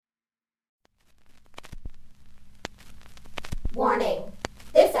Warning.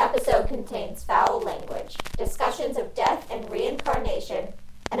 This episode contains foul language, discussions of death and reincarnation,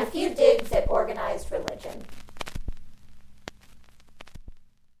 and a few digs at organized religion.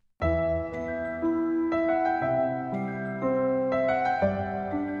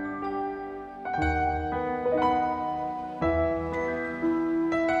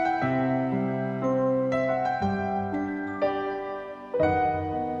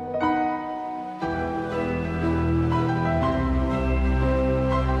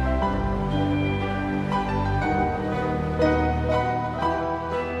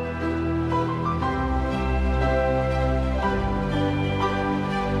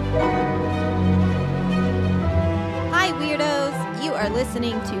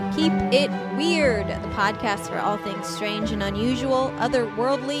 Listening to Keep It Weird, the podcast for all things strange and unusual,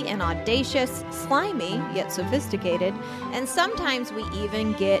 otherworldly and audacious, slimy yet sophisticated, and sometimes we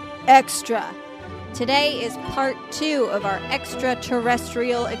even get extra. Today is part 2 of our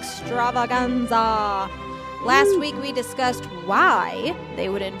extraterrestrial extravaganza. Last week we discussed why they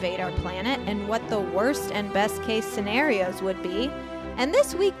would invade our planet and what the worst and best case scenarios would be. And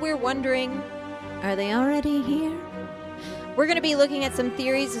this week we're wondering, are they already here? We're going to be looking at some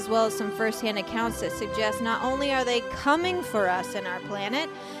theories as well as some first-hand accounts that suggest not only are they coming for us and our planet,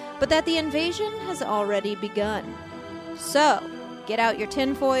 but that the invasion has already begun. So, get out your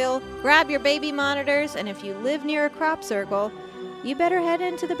tinfoil, grab your baby monitors, and if you live near a crop circle, you better head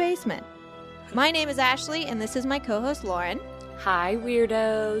into the basement. My name is Ashley, and this is my co-host Lauren. Hi,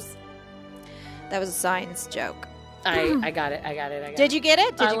 weirdos. That was a science joke. I got it. Did you get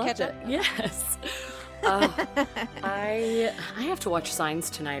it? Did I you loved catch it? Yes. I have to watch Signs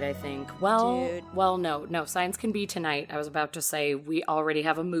tonight, I think. No, Signs can be tonight. I was about to say we already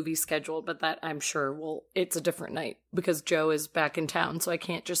have a movie scheduled, but that I'm sure it's a different night because Joe is back in town, so I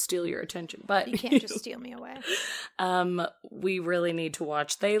can't just steal your attention. But you can't just steal me away. We really need to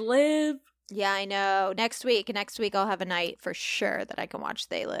watch They Live. Yeah, I know. Next week I'll have a night for sure that I can watch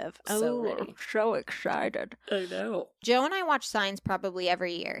They Live. I'm so excited. I know. Joe and I watch Signs probably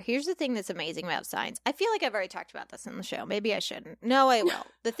every year. Here's the thing that's amazing about Signs. I feel like I've already talked about this in the show. Maybe I shouldn't. No, I will.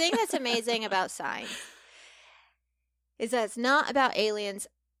 The thing that's amazing about Signs is that it's not about aliens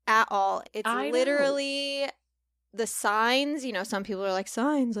at all. It's literally the signs. You know, some people are like,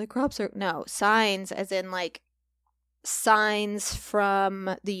 signs, like crops are... No, signs as in like signs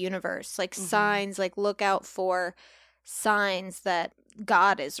from the universe, like signs, like look out for signs that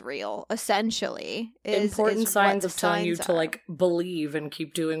God is real, essentially. Important signs of telling you to like believe and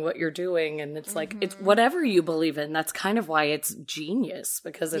keep doing what you're doing. And it's like, it's whatever you believe in. That's kind of why it's genius,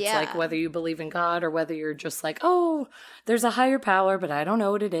 because it's like whether you believe in God or whether you're just like, oh, there's a higher power, but I don't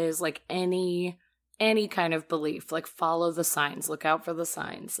know what it is. Like any kind of belief, like follow the signs, look out for the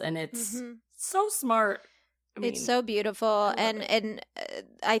signs. And it's so smart. I mean, it's so beautiful, and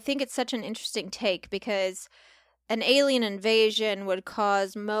I think it's such an interesting take because an alien invasion would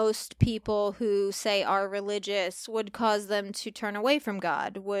cause most people who say are religious, would cause them to turn away from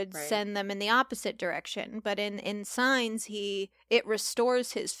God, would send them in the opposite direction. But in Signs, it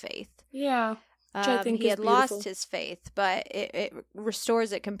restores his faith. Yeah, which I think he is had beautiful. lost his faith, but it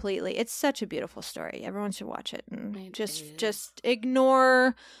restores it completely. It's such a beautiful story. Everyone should watch it and just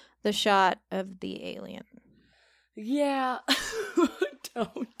ignore the shot of the alien. Yeah,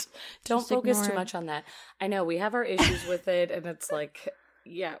 don't focus too much on that. I know we have our issues with it, and it's like,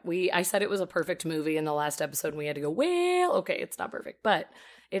 I said it was a perfect movie in the last episode, and we had to go, well, okay, it's not perfect, but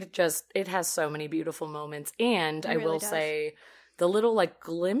it has so many beautiful moments, and I will say the little like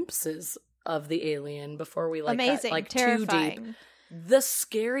glimpses of the alien before we like amazing, got, like terrifying. Too deep. The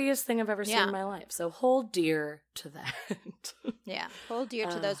scariest thing I've ever seen in my life. So hold dear to that. Yeah, hold dear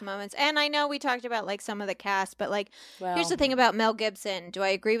to those moments. And I know we talked about like some of the cast, but like, here's the thing about Mel Gibson. Do I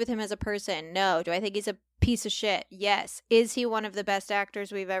agree with him as a person? No. Do I think he's a piece of shit? Yes. Is he one of the best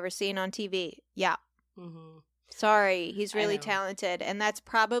actors we've ever seen on TV? Yeah. Sorry, he's really talented, and that's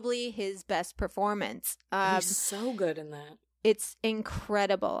probably his best performance. He's so good in that. It's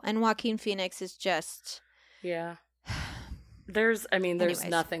incredible, and Joaquin Phoenix is just There's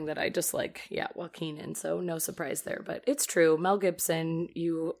nothing that I dislike, Joaquin in, so no surprise there. But it's true, Mel Gibson,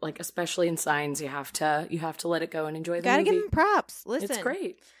 you like, especially in Signs, you have to let it go and enjoy the movie. Gotta give him props. Listen, it's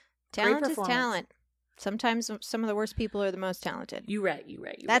great. Talent great is talent. Sometimes some of the worst people are the most talented. You're right.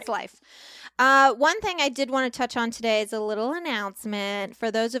 That's life. One thing I did want to touch on today is a little announcement.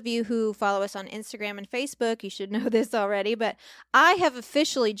 For those of you who follow us on Instagram and Facebook, you should know this already, but I have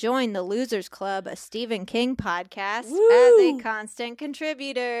officially joined the Losers Club, a Stephen King podcast, as a constant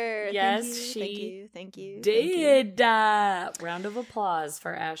contributor. Yes, Thank you. Did. Round of applause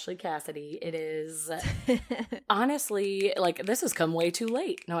for Ashley Cassidy. It is honestly, like, this has come way too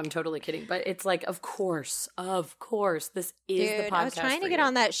late. No, I'm totally kidding, but it's like, of course, this is the podcast. I was trying to get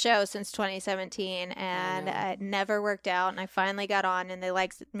on that show since 2017, and it never worked out, and I finally got on, and they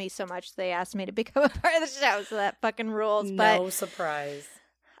liked me so much they asked me to become a part of the show, so that fucking rules. No surprise.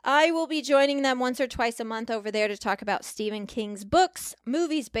 I will be joining them once or twice a month over there to talk about Stephen King's books,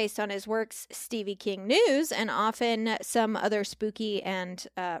 movies based on his works, Stevie King news, and often some other spooky and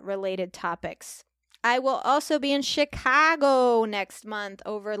related topics. I will also be in Chicago next month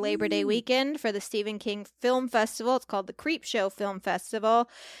over Labor Day weekend for the Stephen King Film Festival. It's called the Creep Show Film Festival.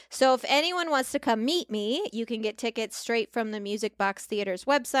 So if anyone wants to come meet me, you can get tickets straight from the Music Box Theater's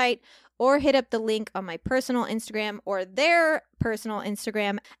website or hit up the link on my personal Instagram or their personal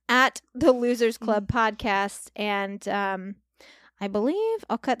Instagram at the Losers Club Podcast. And I believe,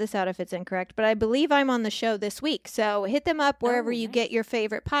 I'll cut this out if it's incorrect, but I believe I'm on the show this week. So hit them up wherever you get your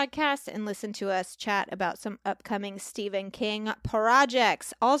favorite podcasts and listen to us chat about some upcoming Stephen King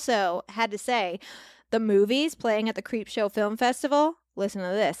projects. Also, had to say, the movies playing at the Creep Show Film Festival, listen to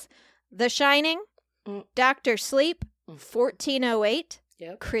this. The Shining, Dr. Sleep, 1408,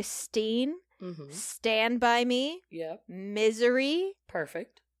 Christine, Stand By Me, Misery.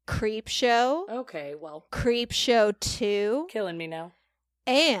 Perfect. Creep Show. Okay, well. Creep Show 2. Killing me now.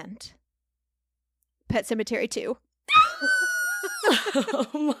 And Pet Sematary 2.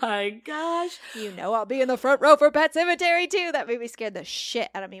 Oh my gosh. You know I'll be in the front row for Pet Sematary 2. That movie scared the shit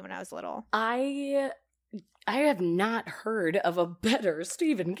out of me when I was little. I have not heard of a better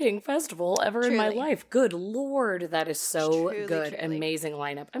Stephen King festival ever in my life. Good Lord, that is so good. Amazing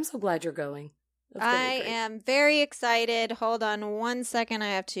lineup. I'm so glad you're going. I am very excited. Hold on one second.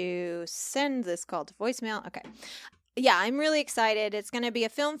 I have to send this call to voicemail. Okay. Yeah, I'm really excited. It's going to be a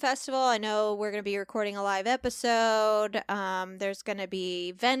film festival. I know we're going to be recording a live episode. There's going to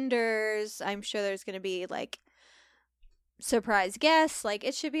be vendors. I'm sure there's going to be like surprise guests. Like,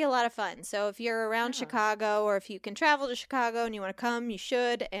 it should be a lot of fun. So if you're around Chicago, or if you can travel to Chicago and you want to come, you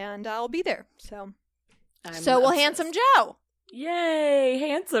should. And I'll be there. So will Handsome Joe. Yay,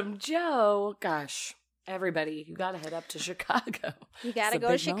 Handsome Joe. Gosh, everybody, you got to head up to Chicago. You got to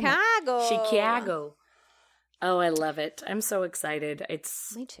go to Chicago. Chicago. Oh, I love it. I'm so excited.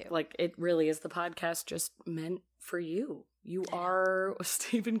 Me too. Like, it really is the podcast just meant for you. You are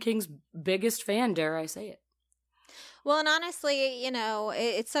Stephen King's biggest fan, dare I say it. Well, and honestly, you know,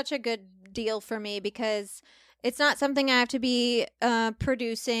 it's such a good deal for me because it's not something I have to be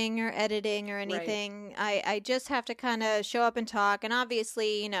producing or editing or anything. Right. I just have to kind of show up and talk. And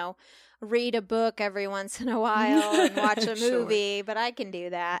obviously, you know, read a book every once in a while and watch a movie. But I can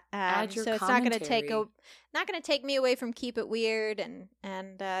do that. Add your so it's not going to take me away from Keep It Weird, and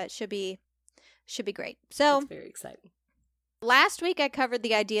it should be great. So it's very exciting. Last week, I covered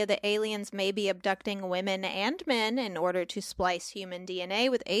the idea that aliens may be abducting women and men in order to splice human DNA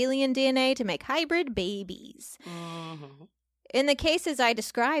with alien DNA to make hybrid babies. Mm-hmm. In the cases I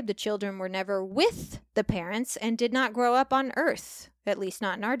described, the children were never with the parents and did not grow up on Earth, at least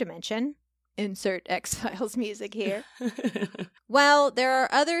not in our dimension. Insert X-Files music here. Well, there are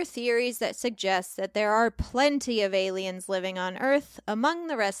other theories that suggest that there are plenty of aliens living on Earth among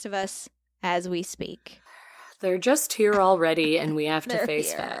the rest of us as we speak. They're just here already, and we have to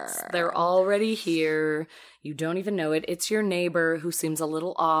face facts. They're already here. You don't even know it. It's your neighbor who seems a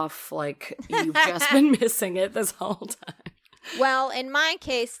little off, like you've just been missing it this whole time. Well, in my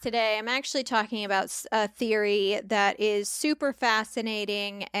case today, I'm actually talking about a theory that is super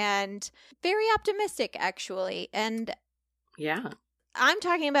fascinating and very optimistic, actually. And yeah, I'm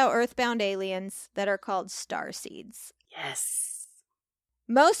talking about earthbound aliens that are called starseeds. Yes.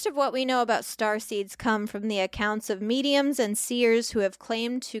 Most of what we know about starseeds come from the accounts of mediums and seers who have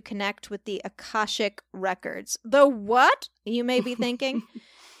claimed to connect with the Akashic records. The what? You may be thinking.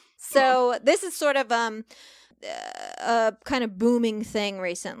 So this is sort of a kind of booming thing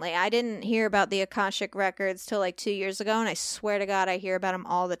recently. I didn't hear about the Akashic records till like 2 years ago, and I swear to God I hear about them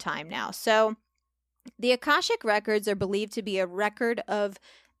all the time now. So the Akashic records are believed to be a record of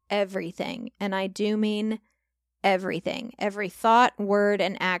everything, and I do mean everything. Every thought, word,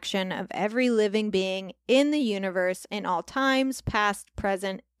 and action of every living being in the universe in all times, past,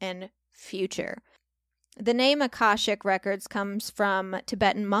 present, and future. The name Akashic records comes from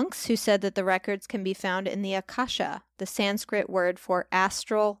Tibetan monks who said that the records can be found in the Akasha, the Sanskrit word for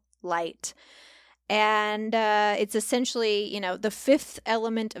astral light. And it's essentially, the fifth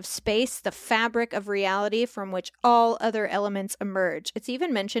element of space, the fabric of reality from which all other elements emerge. It's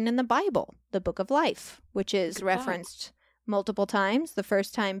even mentioned in the Bible, the Book of Life, which is referenced multiple times, the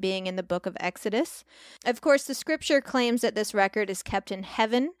first time being in the book of Exodus. Of course, the scripture claims that this record is kept in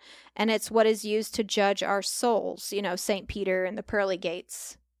heaven, and it's what is used to judge our souls. St. Peter and the pearly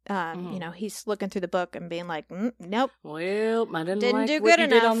gates. He's looking through the book and being like, nope. Well, I didn't like do what good you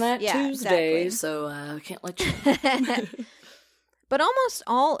enough. Did on that Tuesday, exactly. So I can't let you. But almost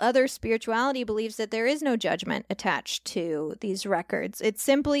all other spirituality believes that there is no judgment attached to these records. It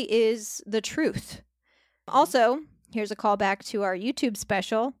simply is the truth. Also, here's a callback to our YouTube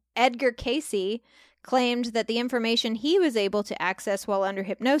special. Edgar Cayce claimed that the information he was able to access while under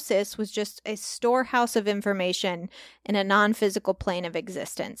hypnosis was just a storehouse of information in a non-physical plane of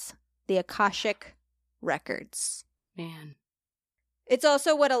existence. The Akashic records. Man. It's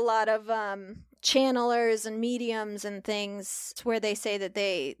also what a lot of channelers and mediums and things, where they say that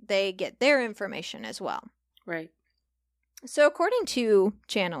they get their information as well. Right. So according to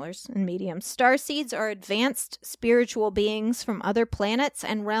channelers and mediums, starseeds are advanced spiritual beings from other planets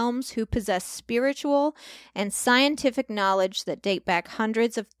and realms who possess spiritual and scientific knowledge that date back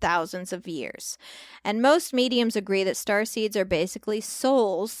hundreds of thousands of years. And most mediums agree that starseeds are basically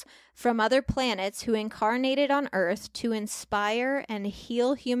souls from other planets who incarnated on Earth to inspire and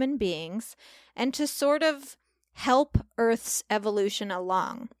heal human beings and to sort of help Earth's evolution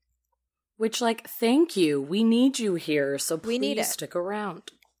along. Which, thank you. We need you here, so please stick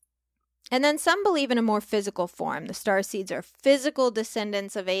around. And then some believe in a more physical form. The starseeds are physical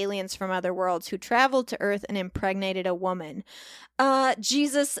descendants of aliens from other worlds who traveled to Earth and impregnated a woman.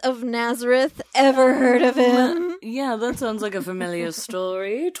 Jesus of Nazareth, ever heard of him? Yeah, that sounds like a familiar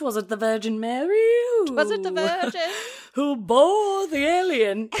story. Was it the Virgin Mary? Was it the Virgin? Who bore the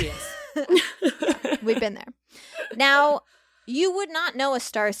alien? Yes. Yeah, we've been there. Now, you would not know a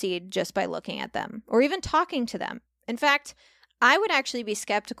starseed just by looking at them or even talking to them. In fact, I would actually be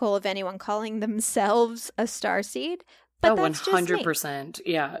skeptical of anyone calling themselves a starseed, but that's 100%. Just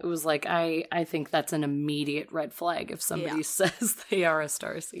me. Yeah, it was I think that's an immediate red flag if somebody says they are a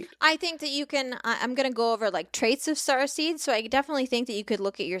starseed. I think that I'm going to go over traits of starseeds, so I definitely think that you could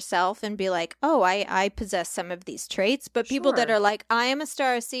look at yourself and be like, oh, I possess some of these traits, but people that are like, I am a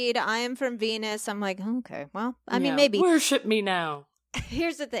starseed, I am from Venus, I'm like, okay, well, I mean, maybe. Worship me now.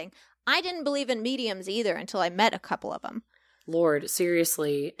 Here's the thing. I didn't believe in mediums either until I met a couple of them. Lord,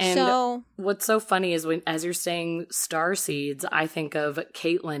 seriously. And what's so funny is as you're saying starseeds, I think of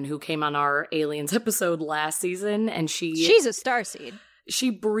Caitlin, who came on our Aliens episode last season, and she's a starseed.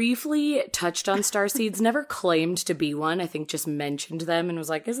 She briefly touched on starseeds, never claimed to be one. I think just mentioned them and was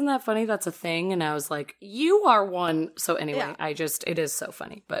like, isn't that funny? That's a thing. And I was like, you are one. So anyway, it is so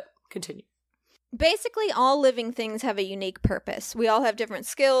funny, but continue. Basically, all living things have a unique purpose. We all have different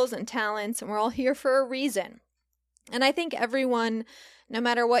skills and talents, and we're all here for a reason. And I think everyone, no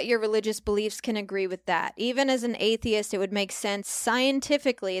matter what your religious beliefs, can agree with that. Even as an atheist, it would make sense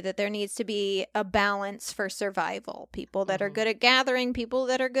scientifically that there needs to be a balance for survival. People that are good at gathering, people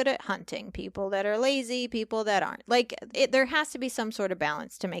that are good at hunting, people that are lazy, people that aren't. There has to be some sort of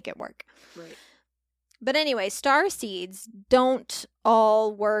balance to make it work. Right. But anyway, starseeds don't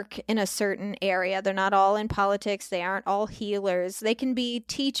all work in a certain area. They're not all in politics. They aren't all healers. They can be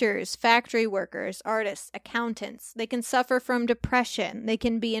teachers, factory workers, artists, accountants. They can suffer from depression. They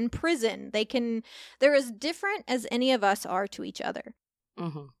can be in prison. They're as different as any of us are to each other.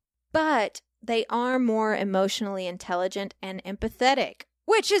 Mm-hmm. But they are more emotionally intelligent and empathetic,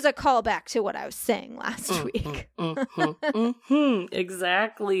 which is a callback to what I was saying last week.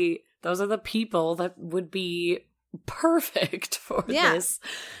 Exactly. Those are the people that would be perfect for this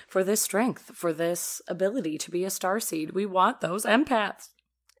strength, for this ability to be a starseed. We want those empaths.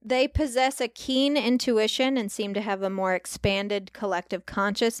 They possess a keen intuition and seem to have a more expanded collective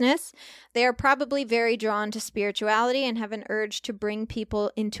consciousness. They are probably very drawn to spirituality and have an urge to bring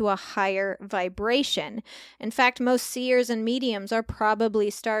people into a higher vibration. In fact, most seers and mediums are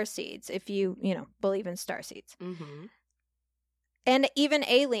probably starseeds, if you believe in starseeds. Mm-hmm. And even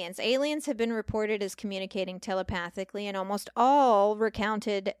aliens. Aliens have been reported as communicating telepathically in almost all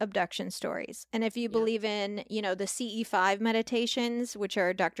recounted abduction stories. And if you believe in, the CE5 meditations, which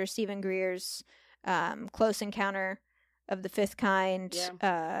are Dr. Stephen Greer's Close Encounter of the Fifth Kind,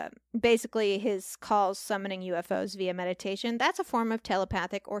 basically his calls summoning UFOs via meditation, that's a form of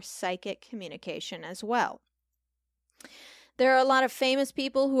telepathic or psychic communication as well. There are a lot of famous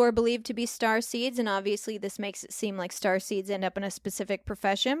people who are believed to be starseeds, and obviously this makes it seem like starseeds end up in a specific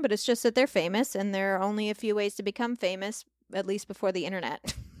profession, but it's just that they're famous, and there are only a few ways to become famous, at least before the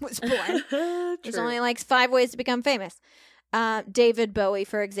internet was born. There's only like 5 ways to become famous. David Bowie,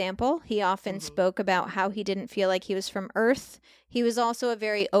 for example, he often spoke about how he didn't feel like he was from Earth. He was also a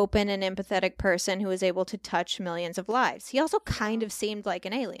very open and empathetic person who was able to touch millions of lives. He also kind of seemed like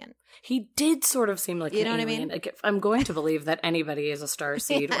an alien. He did sort of seem like an alien. What I mean? Like, if I'm going to believe that anybody is a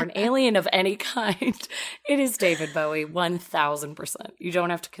starseed or an alien of any kind, it is David Bowie, 1,000%. You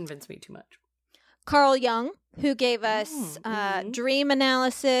don't have to convince me too much. Carl Jung, who gave us dream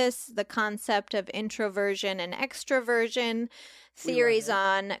analysis, the concept of introversion and extroversion, theories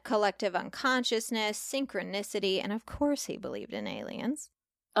on collective unconsciousness, synchronicity, and of course he believed in aliens.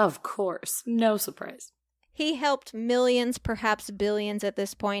 Of course. No surprise. He helped millions, perhaps billions at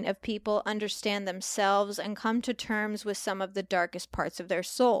this point, of people understand themselves and come to terms with some of the darkest parts of their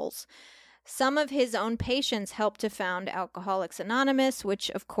souls. Some of his own patients helped to found Alcoholics Anonymous,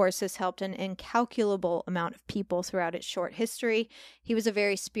 which of course has helped an incalculable amount of people throughout its short history. He was a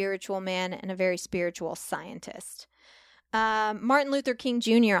very spiritual man and a very spiritual scientist. Martin Luther King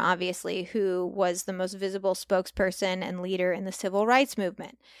Jr., obviously, who was the most visible spokesperson and leader in the civil rights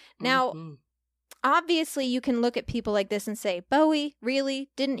movement. Now, obviously, you can look at people like this and say, Bowie,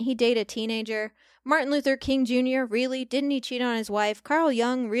 really? Didn't he date a teenager? Martin Luther King Jr., really? Didn't he cheat on his wife? Carl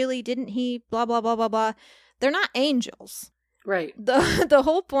Jung, really? Didn't he blah, blah, blah, blah, blah? They're not angels. Right. The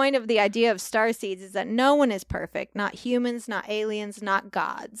whole point of the idea of starseeds is that no one is perfect. Not humans, not aliens, not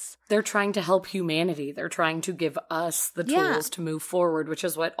gods. They're trying to help humanity. They're trying to give us the tools to move forward, which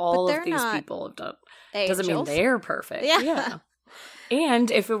is what all of these people have done. Angels. Doesn't mean they're perfect. Yeah. And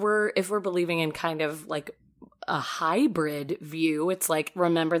if we're believing in kind of like a hybrid view, it's like,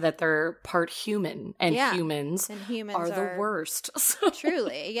 remember that they're part human, and humans are the worst. So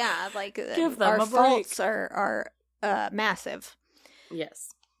truly, yeah. Like give them our a break. Faults are massive.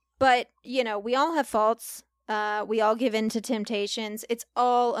 Yes. But, you know, we all have faults. We all give in to temptations. It's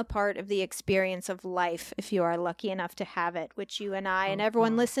all a part of the experience of life if you are lucky enough to have it, which you and I and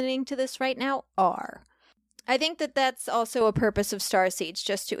everyone listening to this right now are. I think that that's also a purpose of starseeds,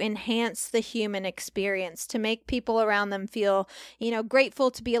 just to enhance the human experience, to make people around them feel, you know,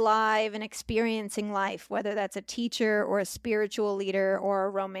 grateful to be alive and experiencing life, whether that's a teacher or a spiritual leader or a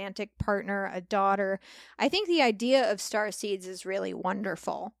romantic partner, a daughter. I think the idea of starseeds is really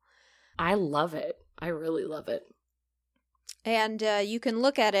wonderful. I love it. I really love it. And you can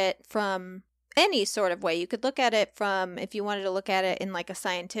look at it from any sort of way. You could look at it from, if you wanted to look at it in like a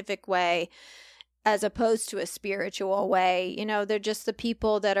scientific way, as opposed to a spiritual way. You know, they're just the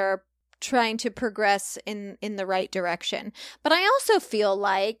people that are trying to progress in the right direction. But I also feel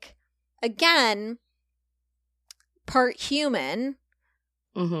like, again, part human,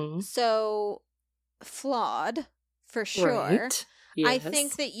 so flawed, for sure. Right. Yes. I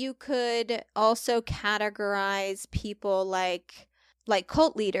think that you could also categorize people like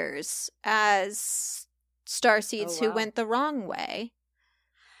cult leaders as starseeds who went the wrong way.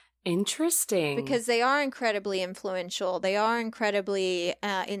 Interesting. Because they are incredibly influential. They are incredibly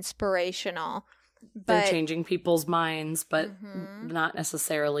inspirational. But they're changing people's minds, but not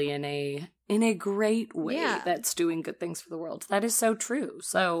necessarily in a great way that's doing good things for the world. That is so true.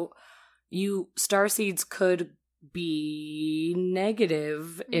 So starseeds could be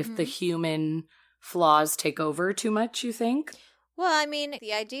negative if the human flaws take over too much, you think? Well, I mean,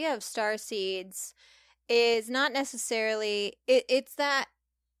 the idea of starseeds is not necessarily it's that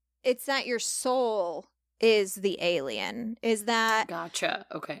your soul is the alien. Is that Gotcha.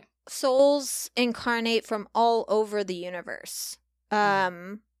 Okay. Souls incarnate from all over the universe.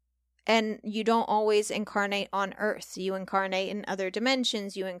 And you don't always incarnate on Earth. You incarnate in other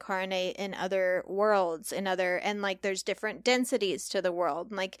dimensions. You incarnate in other worlds, and like there's different densities to the world.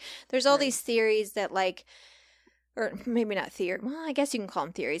 And like there's all these theories that like, or maybe not theory. Well, I guess you can call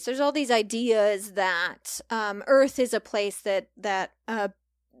them theories. There's all these ideas that Earth is a place that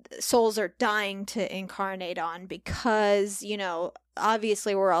souls are dying to incarnate on because, you know,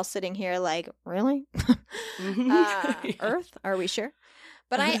 obviously we're all sitting here like, really? Earth? Are we sure?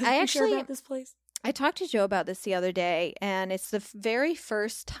 But I actually sure about this place? I talked to Joe about this the other day, and it's the very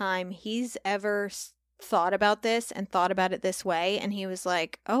first time he's ever thought about this and thought about it this way. And he was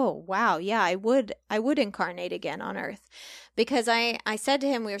like, oh, wow, yeah, I would incarnate again on Earth. Because I said to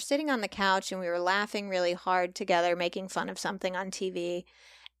him, we were sitting on the couch and we were laughing really hard together, making fun of something on TV.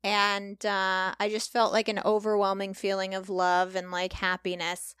 And I just felt like an overwhelming feeling of love and like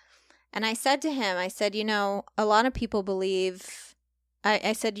happiness. And I said to him, you know, a lot of people believe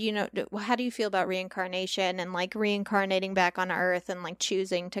I said, how do you feel about reincarnation and like reincarnating back on Earth and like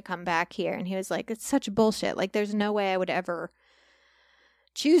choosing to come back here? And he was like, it's such bullshit. Like, there's no way I would ever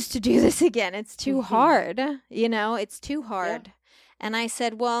choose to do this again. It's too hard. It's too hard. Yeah. And I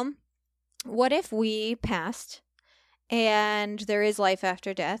said, well, what if we passed and there is life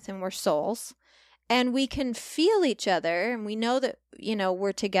after death and we're souls and we can feel each other and we know that,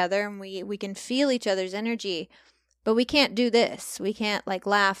 we're together and we can feel each other's energy, but we can't do this. We can't like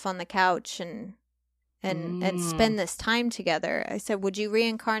laugh on the couch and spend this time together. I said, would you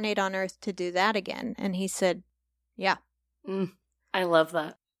reincarnate on Earth to do that again? And he said, yeah. I love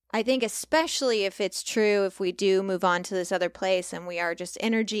that. I think especially if it's true, if we do move on to this other place and we are just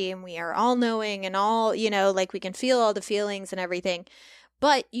energy and we are all knowing and all, like we can feel all the feelings and everything,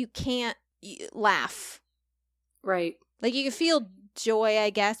 but you can't laugh. Right. Like you can feel joy, I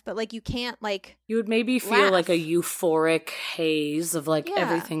guess, but like you can't like you would maybe feel laugh. Like a euphoric haze of like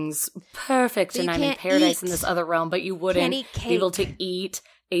everything's perfect and I'm in paradise in this other realm, but you wouldn't be able to eat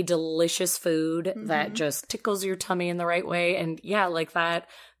a delicious food that just tickles your tummy in the right way. And yeah, like that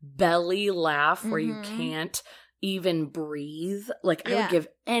belly laugh where you can't even breathe. Like I would give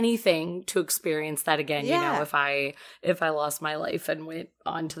anything to experience that again. If I lost my life and went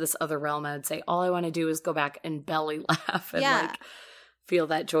on to this other realm, I'd say all I want to do is go back and belly laugh and like feel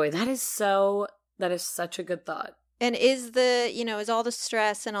that joy. That is such a good thought. And is all the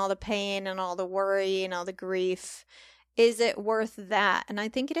stress and all the pain and all the worry and all the grief, is it worth that? And I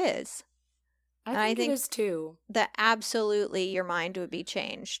think it is. I think it is too. That absolutely your mind would be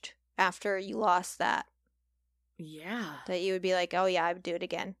changed after you lost that. Yeah. That you would be like, oh yeah, I would do it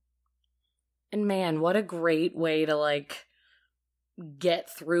again. And man, what a great way to like get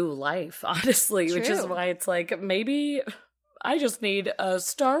through life, honestly. True. Which is why it's like, maybe I just need a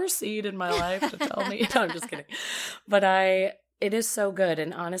starseed in my life to tell me. No, I'm just kidding. But it is so good.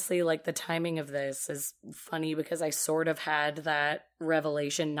 And honestly, like the timing of this is funny because I sort of had that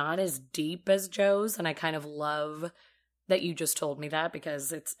revelation, not as deep as Joe's. And I kind of love that you just told me that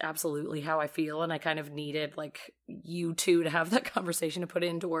because it's absolutely how I feel. And I kind of needed like you two to have that conversation to put it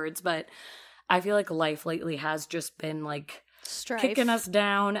into words. But I feel like life lately has just been like strife. Kicking us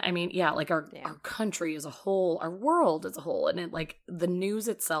down. I mean, like our country as a whole, our world as a whole, and it like the news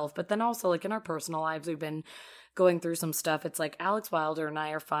itself, but then also like in our personal lives, we've been going through some stuff. It's like Alex Wilder and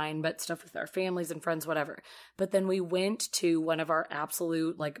I are fine, but stuff with our families and friends, whatever. But then we went to one of our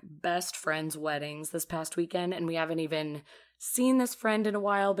absolute like best friends' weddings this past weekend, and we haven't even seen this friend in a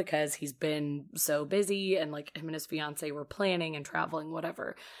while because he's been so busy, and like him and his fiance were planning and traveling,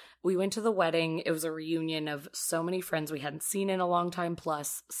 whatever. We went to the wedding. It was a reunion of so many friends we hadn't seen in a long time,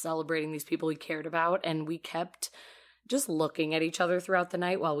 plus celebrating these people we cared about, and we kept just looking at each other throughout the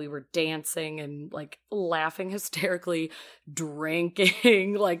night while we were dancing and like laughing hysterically,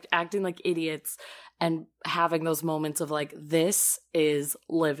 drinking, like acting like idiots, and having those moments of like, this is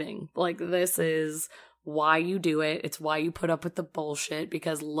living. Like, this is why you do it. It's why you put up with the bullshit,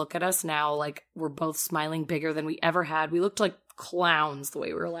 because look at us now. Like, we're both smiling bigger than we ever had. We looked like clowns the way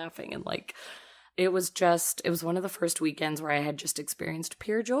we were laughing. And like, it was one of the first weekends where I had just experienced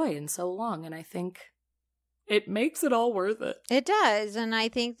pure joy in so long. And I think it makes it all worth it. It does. And I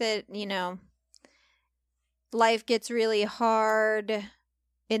think that, life gets really hard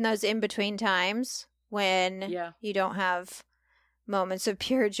in those in-between times when you don't have moments of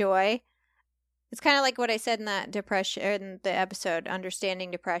pure joy. It's kind of like what I said in that depression, in the episode,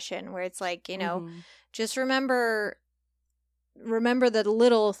 Understanding Depression, where it's like, just remember the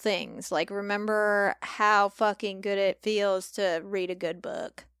little things. Like, remember how fucking good it feels to read a good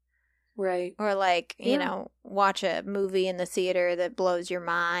book. Right. Or like, watch a movie in the theater that blows your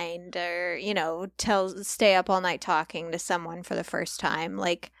mind, or, stay up all night talking to someone for the first time.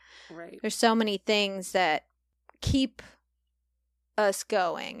 Like, there's so many things that keep us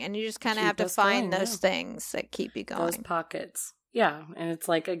going, and you just kind of have to find those things that keep you going. Those pockets. Yeah. And it's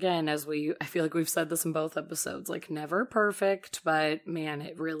like, again, I feel like we've said this in both episodes, like never perfect, but man,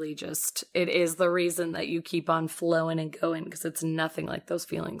 it really it is the reason that you keep on flowing and going, because it's nothing like those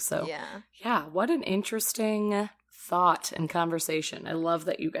feelings. So yeah, what an interesting thought and conversation. I love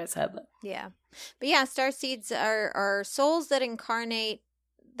that you guys had that. Yeah. But yeah, starseeds are souls that incarnate,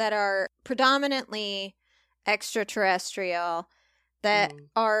 that are predominantly extraterrestrial, that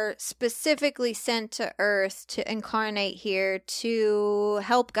are specifically sent to Earth to incarnate here to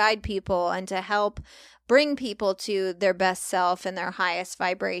help guide people and to help bring people to their best self and their highest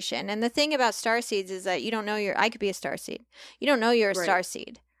vibration. And the thing about starseeds is that you don't know I could be a starseed. You don't know you're a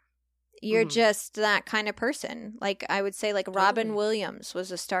starseed. You're just that kind of person. Like, I would say, like, Robin Williams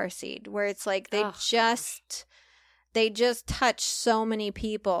was a starseed, where it's like they they just touch so many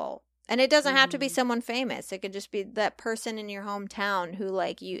people. And it doesn't have to be someone famous. It could just be that person in your hometown who,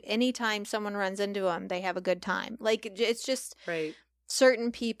 like, you, anytime someone runs into them, they have a good time. Like, it's just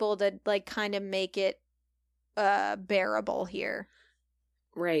certain people that, like, kind of make it bearable here.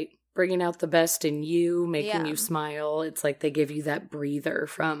 Right. Bringing out the best in you, making you smile. It's like they give you that breather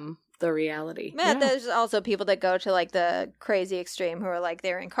from the reality. Yeah, there's also people that go to, like, the crazy extreme who are like,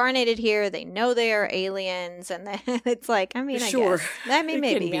 they're incarnated here, they know they are aliens, and then it's like, I mean, I guess. I mean,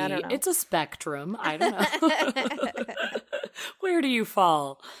 maybe, I don't know. It's a spectrum. I don't know. Where do you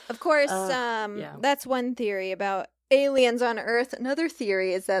fall? Of course, that's one theory about aliens on Earth. Another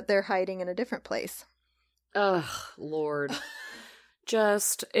theory is that they're hiding in a different place. Ugh, Lord.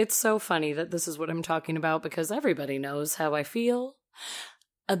 Just, it's so funny that this is what I'm talking about, because everybody knows how I feel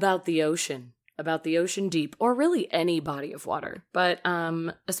about the ocean deep, or really any body of water, but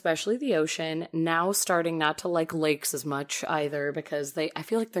especially the ocean, now starting not to like lakes as much either, because I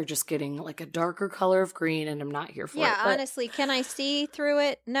feel like they're just getting like a darker color of green, and I'm not here for it. Yeah, honestly, can I see through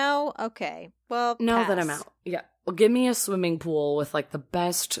it? No? Okay. Well, now that I'm out. Yeah. Well, give me a swimming pool with like the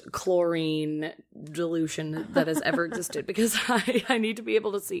best chlorine dilution that has ever existed, because I need to be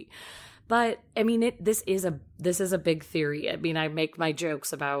able to see. But I mean, this is a big theory. I mean, I make my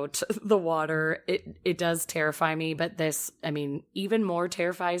jokes about the water. It does terrify me, but this, I mean, even more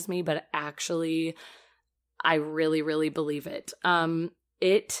terrifies me. But actually, I really, really believe it.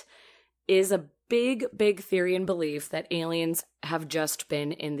 It is a big theory and belief that aliens have just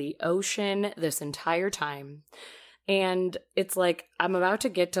been in the ocean this entire time. And it's like, I'm about to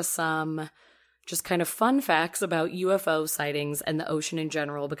get to some just kind of fun facts about UFO sightings and the ocean in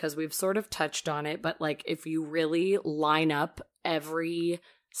general, because we've sort of touched on it. But like, if you really line up every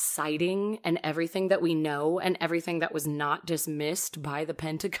sighting and everything that we know and everything that was not dismissed by the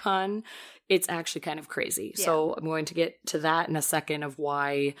Pentagon, it's actually kind of crazy. Yeah. So I'm going to get to that in a second of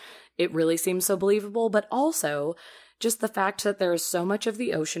why it really seems so believable, but also just the fact that there is so much of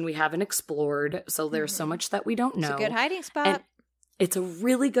the ocean we haven't explored. So there's so much that we don't know. It's a good hiding spot. And it's a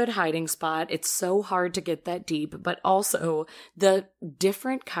really good hiding spot. It's so hard to get that deep, but also the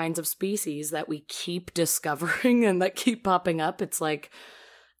different kinds of species that we keep discovering and that keep popping up. It's like,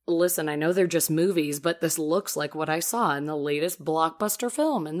 listen, I know they're just movies, but this looks like what I saw in the latest blockbuster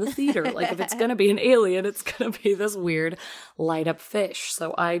film in the theater. Like, if it's going to be an alien, it's going to be this weird light up fish.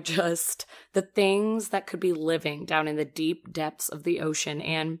 So the things that could be living down in the deep depths of the ocean,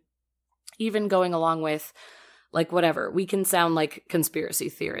 and even going along with, like, whatever, we can sound like conspiracy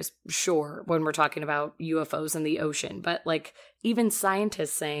theorists, sure, when we're talking about UFOs in the ocean, but like even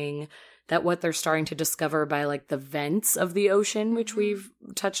scientists saying that what they're starting to discover by like the vents of the ocean, which we've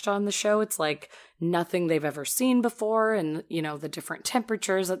touched on the show, it's like nothing they've ever seen before. And, you know, the different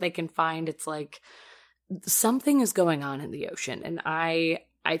temperatures that they can find, it's like something is going on in the ocean. And I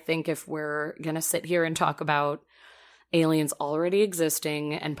think if we're going to sit here and talk about aliens already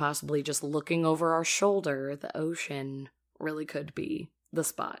existing and possibly just looking over our shoulder, the ocean really could be the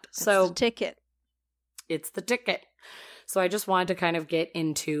spot. So the ticket. It's the ticket. So I just wanted to kind of get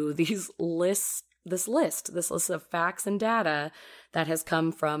into this list of facts and data that has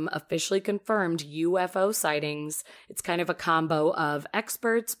come from officially confirmed UFO sightings. It's kind of a combo of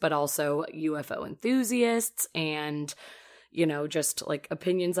experts, but also UFO enthusiasts and, you know, just like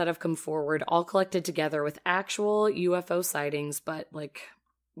opinions that have come forward, all collected together with actual UFO sightings, but like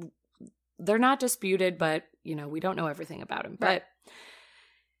they're not disputed, but, you know, we don't know everything about them. Right.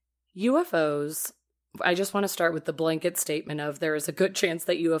 But UFOs, I just want to start with the blanket statement of there is a good chance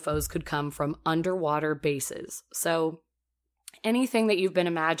that UFOs could come from underwater bases. So anything that you've been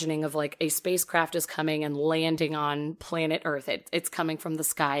imagining of like a spacecraft is coming and landing on planet Earth, it's coming from the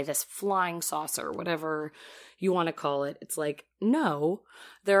sky, this flying saucer, whatever you want to call it. It's like, no,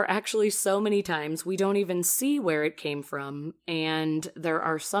 there are actually so many times we don't even see where it came from. And there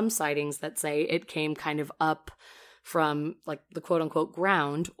are some sightings that say it came kind of up from like the quote unquote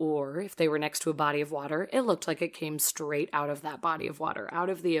ground, or if they were next to a body of water, it looked like it came straight out of that body of water, out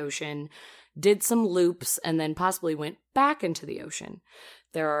of the ocean, did some loops, and then possibly went back into the ocean.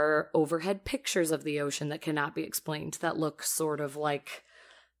 There are overhead pictures of the ocean that cannot be explained that look sort of like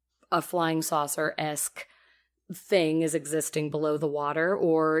a flying saucer-esque thing is existing below the water,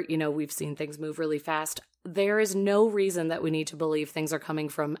 or, you know, we've seen things move really fast. There is no reason that we need to believe things are coming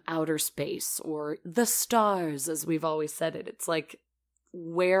from outer space or the stars, as we've always said it. It's like,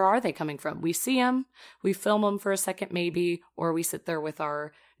 where are they coming from? We see them, we film them for a second maybe, or we sit there with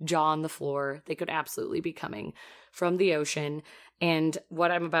our jaw on the floor. They could absolutely be coming from the ocean. And what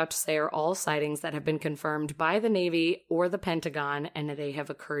I'm about to say are all sightings that have been confirmed by the Navy or the Pentagon, and they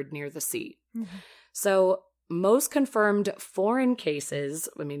have occurred near the sea. Mm-hmm. So most confirmed foreign cases,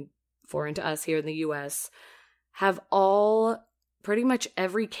 I mean, foreign to us here in the U.S., have all, pretty much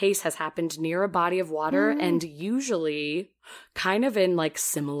every case has happened near a body of water and usually kind of in like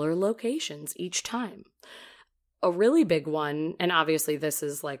similar locations each time. A really big one, and obviously this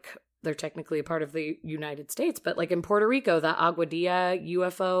is like, they're technically a part of the United States, but like in Puerto Rico, the Aguadilla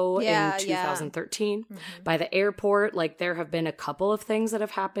UFO in 2013 by the airport, like there have been a couple of things that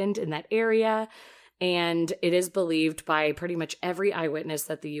have happened in that area. And it is believed by pretty much every eyewitness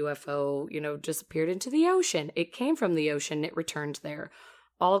that the UFO, you know, disappeared into the ocean. It came from the ocean. It returned there.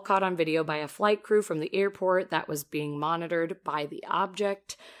 All caught on video by a flight crew from the airport that was being monitored by the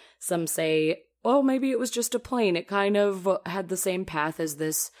object. Some say, oh, maybe it was just a plane. It kind of had the same path as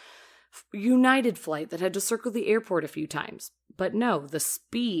this United flight that had to circle the airport a few times. But no, the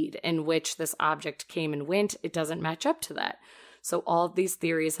speed in which this object came and went, it doesn't match up to that. So all of these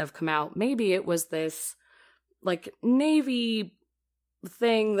theories have come out. Maybe it was this, like, Navy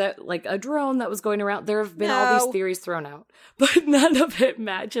thing that, like, a drone that was going around. There have been all these theories thrown out. But none of it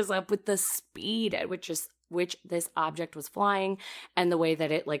matches up with the speed at which this object was flying and the way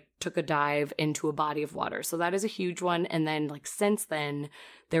that it, like, took a dive into a body of water. So that is a huge one. And then, like, since then,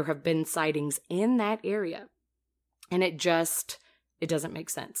 there have been sightings in that area. And it doesn't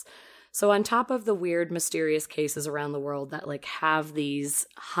make sense. So on top of the weird, mysterious cases around the world that like have these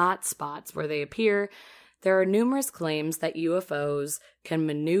hot spots where they appear, there are numerous claims that UFOs can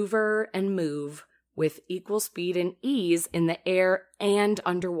maneuver and move with equal speed and ease in the air and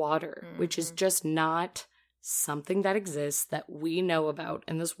underwater, which is just not something that exists that we know about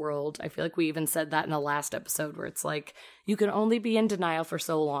in this world. I feel like we even said that in the last episode where it's like, you can only be in denial for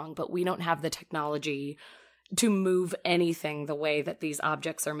so long, but we don't have the technology to move anything the way that these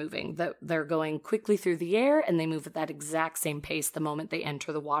objects are moving. That they're going quickly through the air and they move at that exact same pace the moment they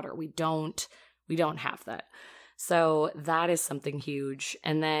enter the water. We don't have that. So that is something huge.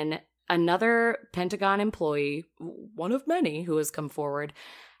 And then another Pentagon employee, one of many who has come forward,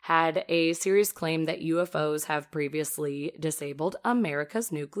 had a serious claim that UFOs have previously disabled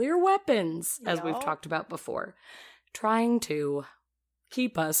America's nuclear weapons, as we've talked about before, trying to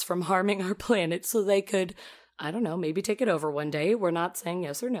keep us from harming our planet so they could, I don't know, maybe take it over one day. We're not saying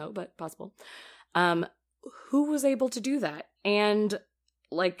yes or no, but possible. Who was able to do that? And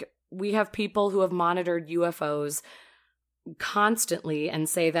like, we have people who have monitored UFOs constantly and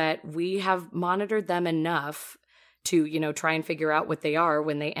say that we have monitored them enough to, you know, try and figure out what they are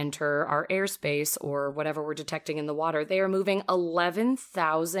when they enter our airspace or whatever we're detecting in the water. They are moving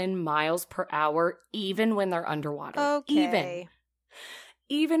 11,000 miles per hour, even when they're underwater. Okay.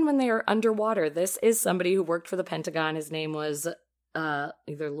 Even when they are underwater. This is somebody who worked for the Pentagon. His name was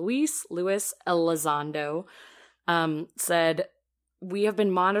either Louis Elizondo, said, we have been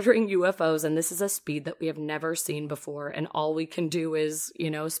monitoring UFOs and this is a speed that we have never seen before. And all we can do is,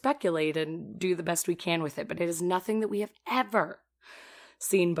 you know, speculate and do the best we can with it. But it is nothing that we have ever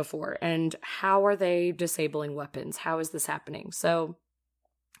seen before. And how are they disabling weapons? How is this happening? So,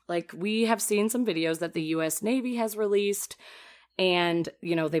 like, we have seen some videos that the U.S. Navy has released. And,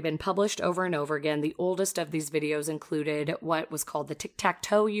 you know, they've been published over and over again. The oldest of these videos included what was called the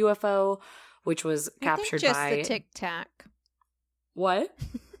tic-tac-toe UFO, which was captured just by... the tic-tac. What?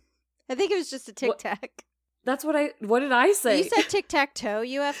 I think it was just a tic-tac. That's what did I say? You said tic-tac-toe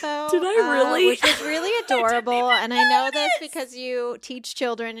UFO. Did I really? Which was really adorable. And I know this because you teach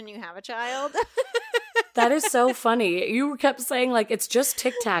children and you have a child. That is so funny. You kept saying, like, it's just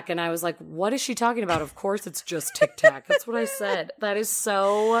tic-tac. And I was like, what is she talking about? Of course it's just tic-tac. That's what I said. That is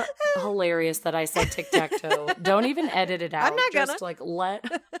so hilarious that I said tic-tac-toe. Don't even edit it out. I'm not just, gonna. like,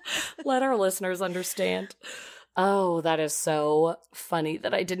 let our listeners understand. Oh, that is so funny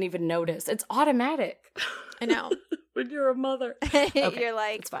that I didn't even notice. It's automatic. I know. When you're a mother. Okay, you're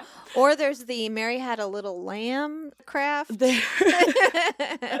like, it's fine. Or there's the Mary Had a Little Lamb craft. There's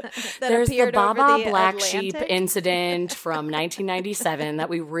the Baa Baa Blacksheep Incident from 1997 that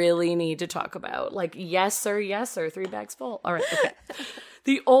we really need to talk about. Like, yes, sir, 3 bags full. All right, okay.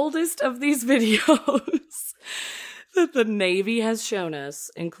 The oldest of these videos that the Navy has shown us,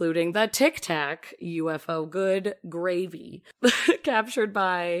 including the Tic Tac UFO, good gravy, captured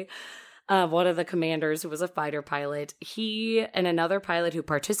by one of the commanders who was a fighter pilot. He and another pilot who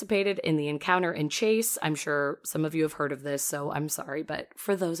participated in the encounter and chase. I'm sure some of you have heard of this, so I'm sorry, but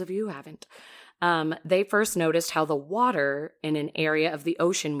for those of you who haven't, they first noticed how the water in an area of the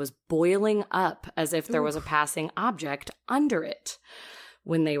ocean was boiling up as if there was a passing object under it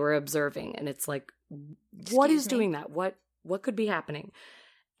when they were observing. And it's like, what is doing that? What could be happening?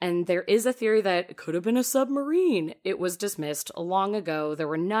 And there is a theory that it could have been a submarine. It was dismissed long ago. There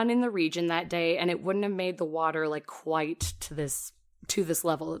were none in the region that day, and it wouldn't have made the water like quite to this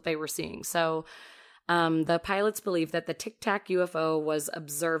level that they were seeing. So the pilots believe that the Tic Tac UFO was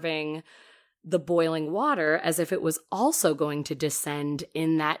observing the boiling water as if it was also going to descend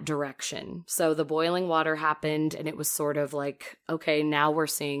in that direction. So the boiling water happened, and it was sort of like, okay, now we're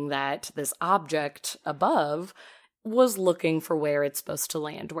seeing that this object above was looking for where it's supposed to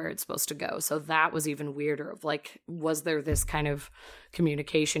land, where it's supposed to go. So that was even weirder of like, was there this kind of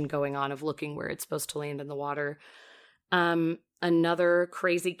communication going on of looking where it's supposed to land in the water? Another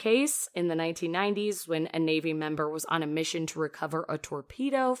crazy case in the 1990s when a Navy member was on a mission to recover a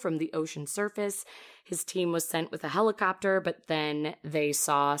torpedo from the ocean surface. His team was sent with a helicopter, but then they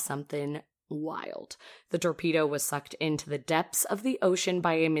saw something wild. The torpedo was sucked into the depths of the ocean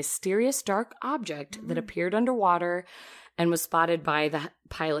by a mysterious dark object that appeared underwater and was spotted by the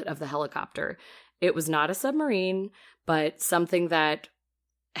pilot of the helicopter. It was not a submarine, but something that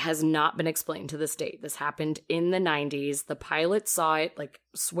has not been explained to this date. This happened in the 90s. The pilot saw it, like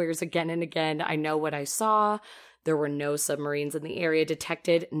swears again and again, I know what I saw. There were no submarines in the area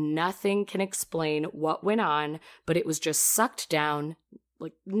detected. Nothing can explain what went on, but it was just sucked down,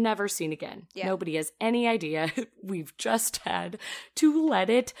 like never seen again. Yeah. Nobody has any idea. We've just had to let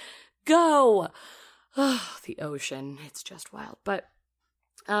it go. Oh, the ocean. It's just wild. But,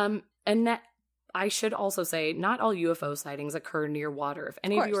 and that, I should also say, not all UFO sightings occur near water. If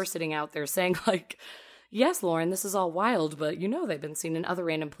any of you are sitting out there saying like, yes, Lauren, this is all wild, but you know they've been seen in other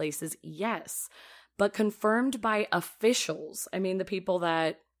random places. Yes, but confirmed by officials. I mean, the people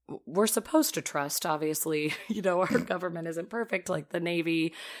that we're supposed to trust, obviously, you know, our government isn't perfect, like the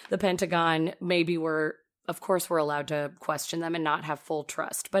Navy, the Pentagon, maybe of course we're allowed to question them and not have full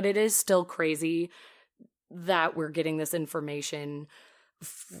trust. But it is still crazy that we're getting this information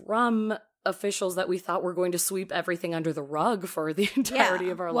from officials that we thought were going to sweep everything under the rug for the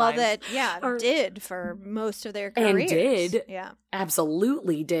entirety of our lives. Well, did for most of their careers. And did. Yeah.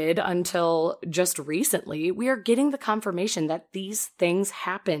 Absolutely did until just recently. We are getting the confirmation that these things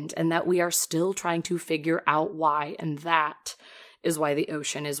happened and that we are still trying to figure out why. And that is why the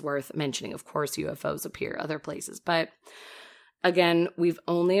ocean is worth mentioning. Of course, UFOs appear other places, but again, we've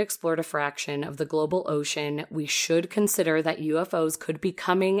only explored a fraction of the global ocean. We should consider that UFOs could be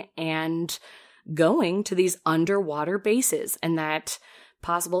coming and going to these underwater bases, and that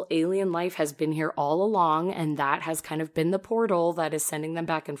possible alien life has been here all along, and that has kind of been the portal that is sending them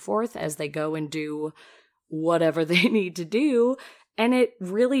back and forth as they go and do whatever they need to do. And it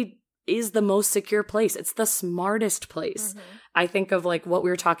really is the most secure place. It's the smartest place. Mm-hmm. I think of like what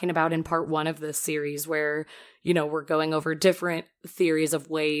we were talking about in part 1 of this series where, you know, we're going over different theories of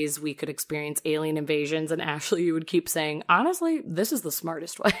ways we could experience alien invasions. And Ashley, you would keep saying, honestly, this is the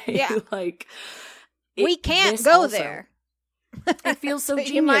smartest way. Yeah. Like, we can't go there. It feels so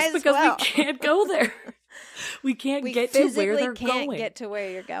genius because we can't go there. We can't get to where they're going. We can't get to where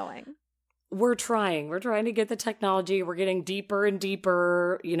you're going. We're trying to get the technology. We're getting deeper and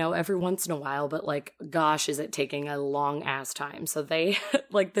deeper, you know, every once in a while. But like, gosh, is it taking a long ass time? So they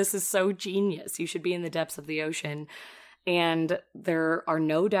like, this is so genius. You should be in the depths of the ocean. And there are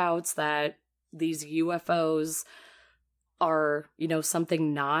no doubts that these UFOs are, you know,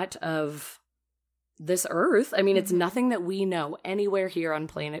 something not of this Earth. I mean, it's nothing that we know anywhere here on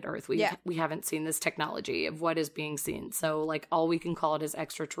planet Earth. We haven't seen this technology of what is being seen. So like all we can call it is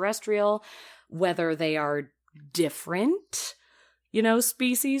extraterrestrial. Whether they are different, you know,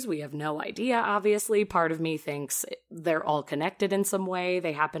 species, we have no idea, obviously. Part of me thinks they're all connected in some way.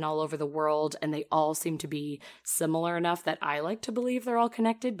 They happen all over the world and they all seem to be similar enough that I like to believe they're all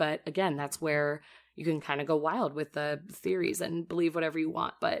connected. But again, that's where you can kind of go wild with the theories and believe whatever you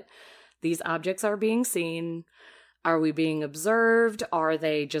want. But these objects are being seen. Are we being observed? Are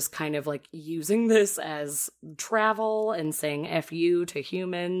they just kind of like using this as travel and saying F you to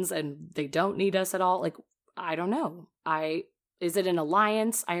humans and they don't need us at all? Like, I don't know. Is it an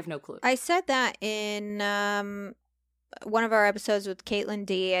alliance? I have no clue. I said that in one of our episodes with Caitlin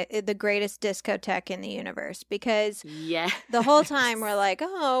D, the greatest discotheque in the universe, because the whole time we're like,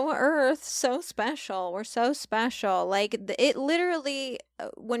 oh, Earth, so special. We're so special. Like, it literally,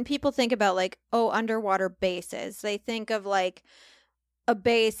 when people think about like, oh, underwater bases, they think of like a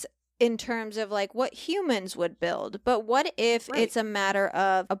base in terms of like what humans would build. But what if it's a matter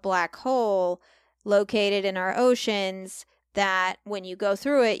of a black hole located in our oceans that when you go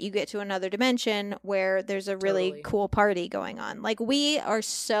through it, you get to another dimension where there's a really cool party going on. Like, we are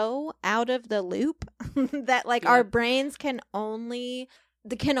so out of the loop that like our brains can only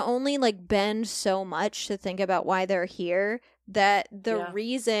like bend so much to think about why they're here that the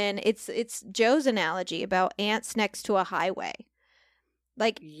reason it's Joe's analogy about ants next to a highway.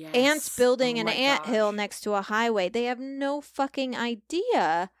 Like ants building an anthill next to a highway. They have no fucking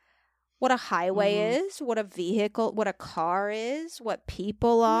idea what a highway is, what a vehicle, what a car is, what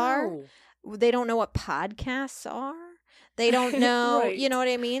people are. No. They don't know what podcasts are. They don't know, you know what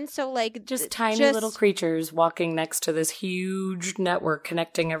I mean? So like just tiny little creatures walking next to this huge network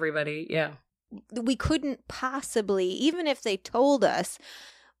connecting everybody. Yeah. We couldn't possibly, even if they told us,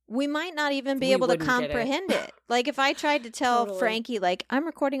 we might not even be able to comprehend it. Like if I tried to tell Frankie, like, I'm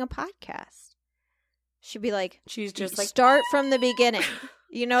recording a podcast, she'd be like, she's just like, start from the beginning.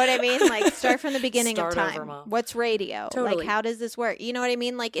 You know what I mean? Like start from the beginning of time. What's radio? Totally. Like how does this work? You know what I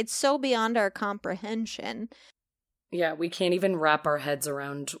mean? Like it's so beyond our comprehension. Yeah, we can't even wrap our heads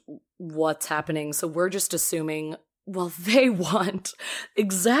around what's happening. So we're just assuming, well, they want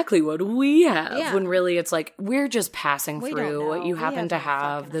exactly what we have. When really it's like, we're just passing through what you happen to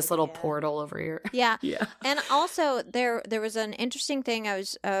have, this little portal over here. Yeah. Yeah. And also there was an interesting thing I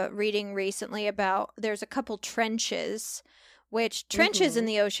was reading recently about, there's a couple trenches, which trenches in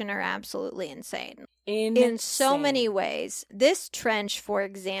the ocean are absolutely insane. In so many ways. This trench, for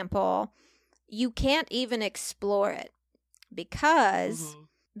example, you can't even explore it because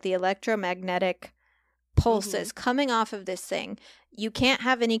the electromagnetic pulses coming off of this thing, you can't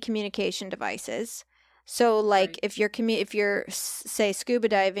have any communication devices. So like if you're say scuba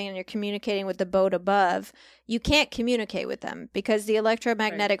diving and you're communicating with the boat above, you can't communicate with them because the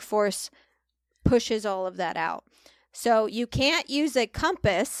electromagnetic force pushes all of that out. So you can't use a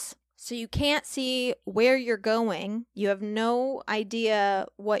compass. So you can't see where you're going. You have no idea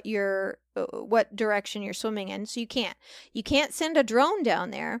what direction you're swimming in. So you can't send a drone down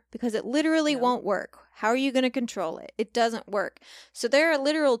there because it literally won't work. How are you going to control it? It doesn't work. So there are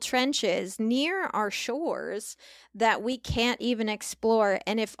literal trenches near our shores that we can't even explore.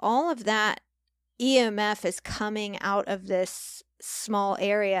 And if all of that EMF is coming out of this small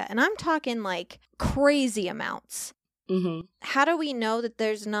area, and I'm talking like crazy amounts, how do we know that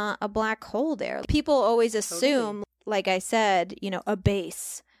there's not a black hole there? People always assume, like I said, a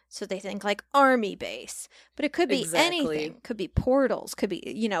base. So they think like army base. But it could be anything. Could be portals. Could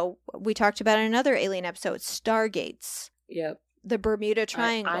be, we talked about in another Alien episode, stargates. Yep. The Bermuda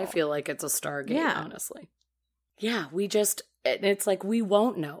Triangle. I feel like it's a stargate, honestly. Yeah, it's like we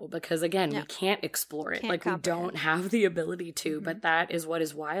won't know because, again, we can't explore it. We don't have the ability to. But that is what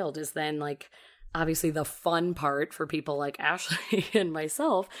is wild is then like, obviously the fun part for people like Ashley and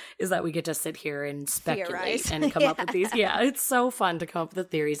myself is that we get to sit here and speculate and come up with these. Yeah, it's so fun to come up with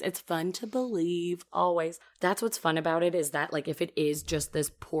the theories. It's fun to believe always. That's what's fun about it is that like if it is just this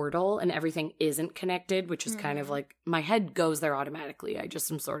portal and everything isn't connected, which is kind of like my head goes there automatically. I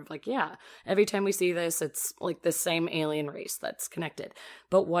just am sort of like, yeah, every time we see this, it's like the same alien race that's connected.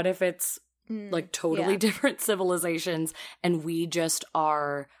 But what if it's like totally different civilizations and we just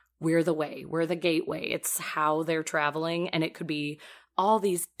are... We're the way. We're the gateway. It's how they're traveling. And it could be all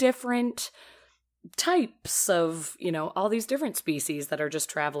these different types of, all these different species that are just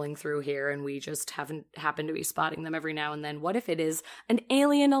traveling through here. And we just happen to be spotting them every now and then. What if it is an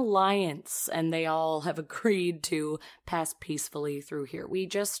alien alliance and they all have agreed to pass peacefully through here? We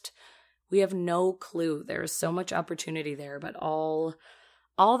have no clue. There is so much opportunity there, but all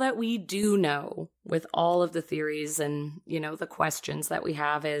that we do know with all of the theories and, the questions that we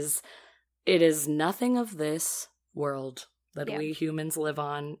have is it is nothing of this world that we humans live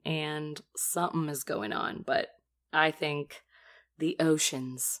on and something is going on. But I think the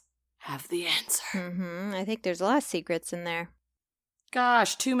oceans have the answer. I think there's a lot of secrets in there.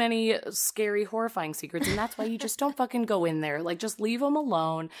 Gosh, too many scary, horrifying secrets. And that's why you just don't fucking go in there. Like, just leave them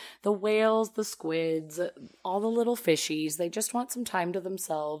alone. The whales, the squids, all the little fishies, they just want some time to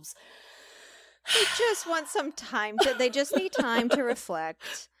themselves. They just want some time they just need time to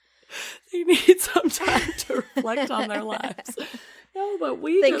reflect. They need some time to reflect on their lives. No, but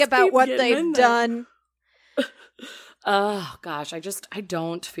we think just about keep what they've done. Oh, gosh, I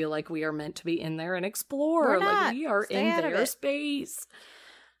don't feel like we are meant to be in there and explore. Like, we are in their space.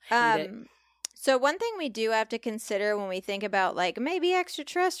 So one thing we do have to consider when we think about, like, maybe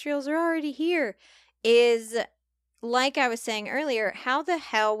extraterrestrials are already here is, like I was saying earlier, how the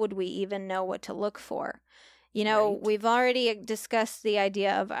hell would we even know what to look for? We've already discussed the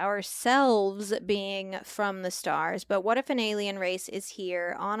idea of ourselves being from the stars, but what if an alien race is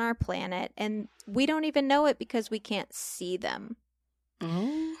here on our planet and we don't even know it because we can't see them?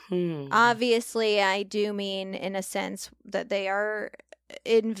 Obviously, I do mean in a sense that they are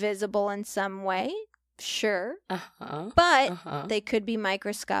invisible in some way, sure, but they could be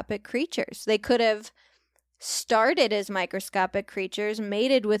microscopic creatures. They could have started as microscopic creatures,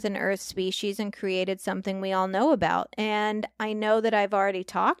 mated with an Earth species, and created something we all know about. And I know that I've already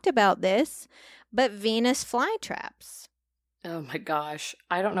talked about this, but Venus flytraps. Oh my gosh.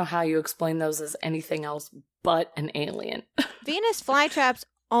 I don't know how you explain those as anything else but an alien. Venus flytraps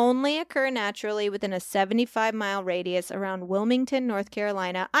only occur naturally within a 75-mile radius around Wilmington, North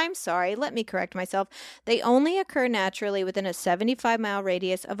Carolina. I'm sorry, let me correct myself. They only occur naturally within a 75-mile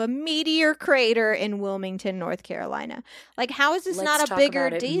radius of a meteor crater in Wilmington, North Carolina. Like, how is this not a bigger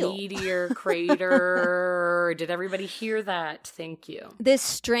deal? Meteor crater. Did everybody hear that? Thank you. This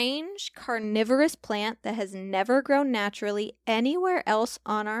strange carnivorous plant that has never grown naturally anywhere else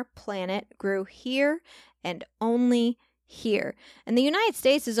on our planet grew here and only here. And the United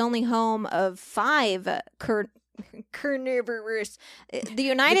States is only home of 5 carnivorous. The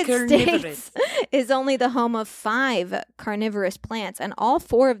United States is only the home of 5 carnivorous plants, and all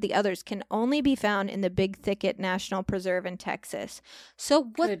 4 of the others can only be found in the Big Thicket National Preserve in Texas.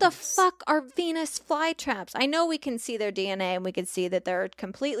 So what the fuck are Venus flytraps? I know we can see their DNA and we can see that they're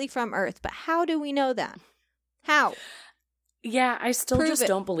completely from Earth, but how do we know that? How? Yeah, I still just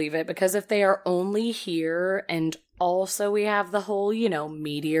don't believe it, because if they are only here and also we have the whole,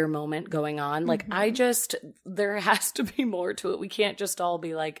 meteor moment going on, like, there has to be more to it. We can't just all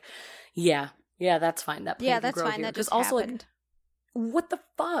be like, yeah, that's fine. That plant that's grow fine. Here. That just also, happened. Like, what the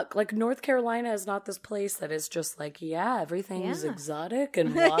fuck? Like, North Carolina is not this place that is just like, everything is exotic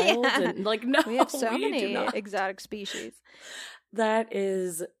and wild. And like, no, we have so many exotic species.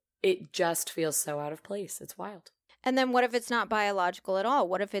 It just feels so out of place. It's wild. And then what if it's not biological at all?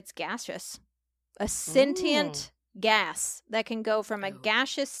 What if it's gaseous? A sentient gas that can go from a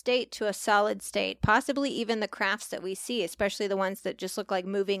gaseous state to a solid state, possibly even the crafts that we see, especially the ones that just look like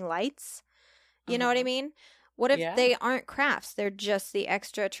moving lights. You know what I mean? What if they aren't crafts? They're just the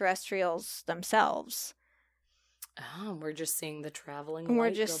extraterrestrials themselves. Oh, we're just seeing the traveling light.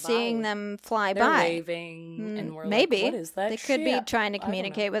 We're just seeing them fly They're by. Waving, and we're maybe. like, what is that They could be trying to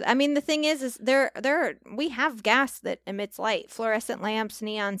communicate with. I mean, the thing is we have gas that emits light, fluorescent lamps,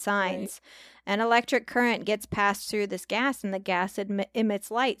 neon signs. Right. An electric current gets passed through this gas, and the gas emits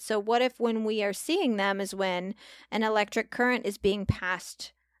light. So what if when we are seeing them is when an electric current is being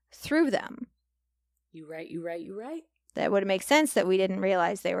passed through them? You right. That would make sense that we didn't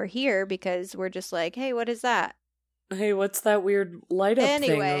realize they were here, because we're just like, hey, what is that? Hey, what's that weird light up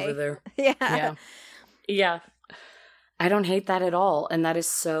thing over there? Yeah. I don't hate that at all. And that is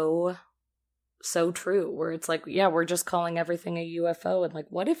so true, where it's like, we're just calling everything a UFO. And like,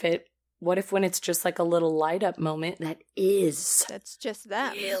 what if when it's just like a little light up moment, that's just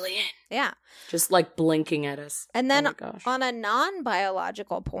that alien. Yeah. Just like blinking at us. And then on a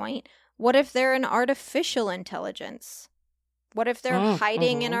non-biological point, what if they're an artificial intelligence? What if they're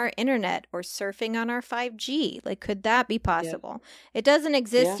hiding in our internet or surfing on our 5G? Like, could that be possible? Yeah. It doesn't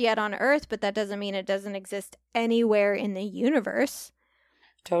exist yet on Earth, but that doesn't mean it doesn't exist anywhere in the universe.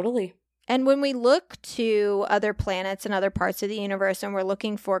 Totally. And when we look to other planets and other parts of the universe and we're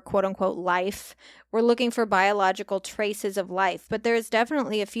looking for quote-unquote life, we're looking for biological traces of life. But there's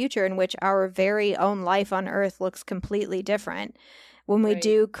definitely a future in which our very own life on Earth looks completely different. When we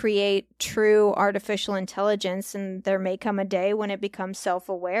do create true artificial intelligence, and there may come a day when it becomes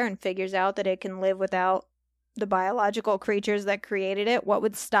self-aware and figures out that it can live without the biological creatures that created it, what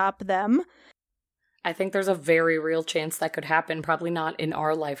would stop them? I think there's a very real chance that could happen. Probably not in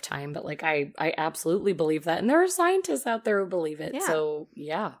our lifetime, but like I absolutely believe that. And there are scientists out there who believe it. Yeah. So,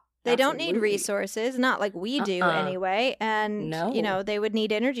 yeah. They don't need resources, not like we do anyway. And, they would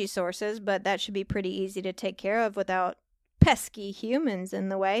need energy sources, but that should be pretty easy to take care of without pesky humans in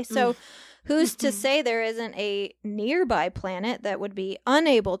the way. So who's to say there isn't a nearby planet that would be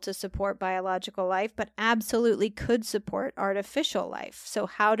unable to support biological life, but absolutely could support artificial life? So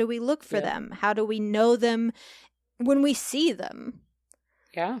how do we look for them? How do we know them when we see them?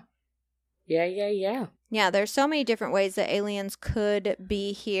 Yeah, there's so many different ways that aliens could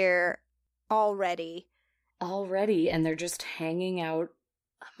be here already, and they're just hanging out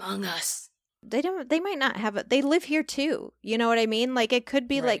among us. They might not have it. They live here too. You know what I mean? Like, it could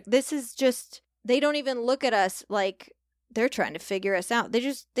be like, this is just, they don't even look at us like they're trying to figure us out.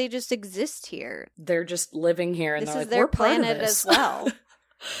 They just exist here. They're just living here, and this they're is like, their we're planet part of this as well.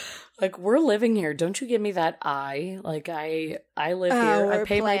 Like, we're living here. Don't you give me that eye. Like, I live here. I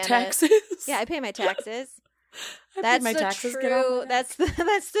pay my taxes. Yeah, I pay my taxes. That's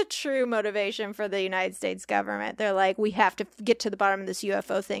the true motivation for the United States government. They're like, we have to get to the bottom of this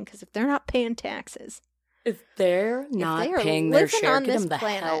UFO thing, because if they're not paying taxes, if they're paying their share, get them the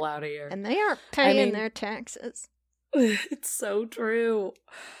hell out of here. And they aren't paying their taxes. It's so true.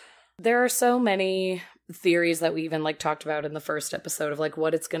 There are so many theories that we even like talked about in the first episode of like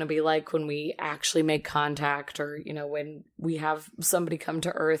what it's going to be like when we actually make contact, or, you know, when we have somebody come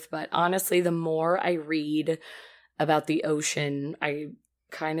to Earth. But honestly, the more I read about the ocean, I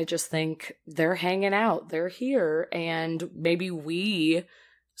kind of just think they're hanging out, they're here, and maybe we,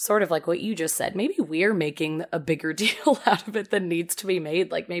 sort of like what you just said, maybe we're making a bigger deal out of it than needs to be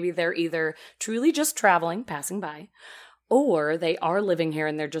made. Like maybe they're either truly just traveling, passing by, or they are living here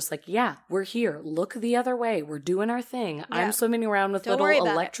and they're just like, yeah, we're here. Look the other way. We're doing our thing. Yeah. I'm swimming around with little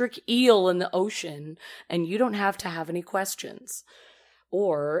electric eel in the ocean, and you don't have to have any questions.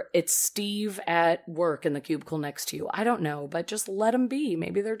 Or it's Steve at work in the cubicle next to you. I don't know, but just let them be.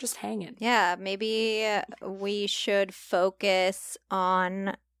 Maybe they're just hanging. Yeah, maybe we should focus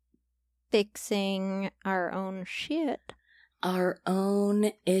on fixing our own shit. Our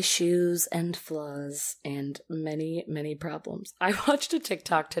own issues and flaws and many, many problems. I watched a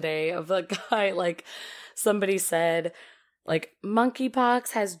TikTok today of a guy, like, somebody said, like,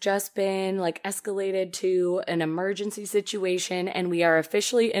 monkeypox has just been, like, escalated to an emergency situation, and we are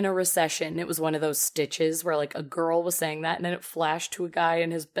officially in a recession. It was one of those stitches where, like, a girl was saying that, and then it flashed to a guy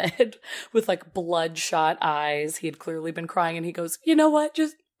in his bed with, like, bloodshot eyes. He had clearly been crying, and he goes, you know what?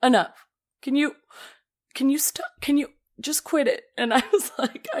 Just enough. Can you stop? Can you just quit it? And I was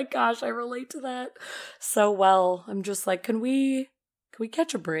like, oh, gosh, I relate to that so well. I'm just like, can we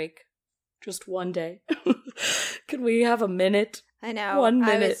catch a break? Just one day. Can we have a minute? I know. 1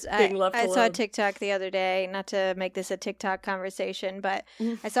 minute being left alone. I saw a TikTok the other day, not to make this a TikTok conversation, but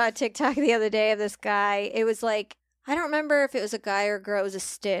I saw a TikTok the other day of this guy. It was like, I don't remember if it was a guy or a girl. It was a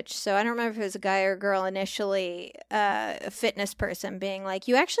stitch. So I don't remember if it was a guy or a girl initially, a fitness person being like,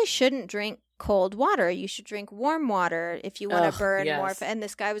 you actually shouldn't drink cold water. You should drink warm water if you want to burn more. And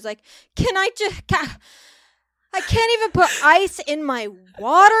this guy was like, I can't even put ice in my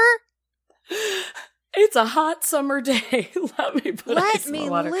water. It's a hot summer day. Let me put ice in my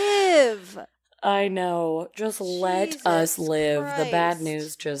water. Let me live. I know. Just let us live. Christ. The bad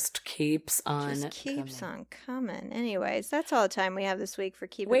news just keeps on coming. Anyways, that's all the time we have this week for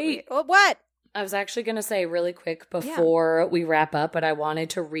Keep It Wait. Weird. Oh, what? I was actually going to say really quick before we wrap up, but I wanted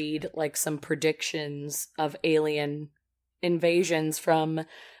to read like some predictions of alien invasions from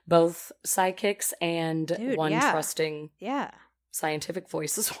both psychics and trusting scientific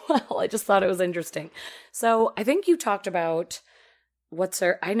voice as well. I just thought it was interesting. So I think you talked about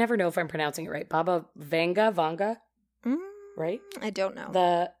I never know if I'm pronouncing it right. Baa Baa Vanga, right? I don't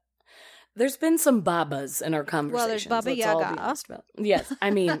know. There's been some babas in our conversations. Well, there's Baba Yaga. Yes,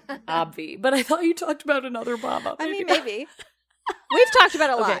 I mean, obvi. But I thought you talked about another Baba. Maybe. We've talked about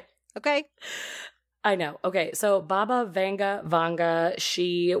it a lot. Okay. I know. Okay, so Baa Baa Vanga,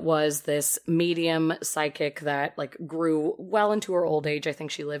 she was this medium psychic that like grew well into her old age. I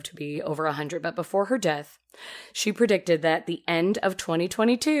think she lived to be over 100. But before her death, she predicted that the end of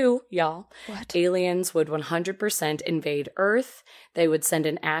 2022, aliens would 100% invade Earth. They would send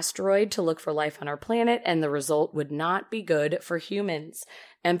an asteroid to look for life on our planet, and the result would not be good for humans,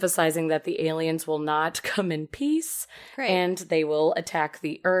 emphasizing that the aliens will not come in peace. Great. And they will attack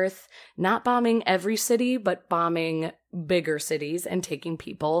the Earth, not bombing every city, but bombing bigger cities and taking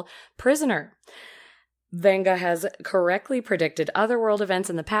people prisoner. Vanga has correctly predicted other world events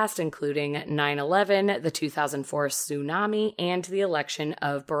in the past, including 9/11, the 2004 tsunami, and the election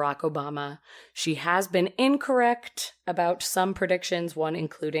of Barack Obama. She has been incorrect about some predictions, one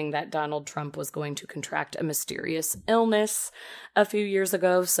including that Donald Trump was going to contract a mysterious illness a few years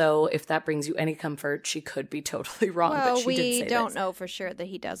ago. So if that brings you any comfort, she could be totally wrong. Well, but she did say we don't know for sure that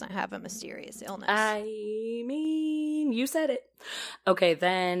he doesn't have a mysterious illness. I mean, you said it. Okay,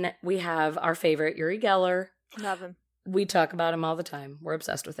 then we have our favorite, Uri Geller. Love him. We talk about him all the time. We're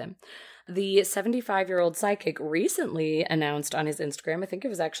obsessed with him. The 75-year-old psychic recently announced on his Instagram, I think it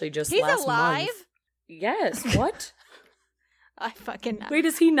was actually just last month. He's alive? Yes. What? I fucking... Wait,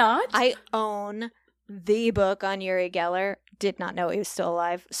 is he not? I own the book on Uri Geller. Did not know he was still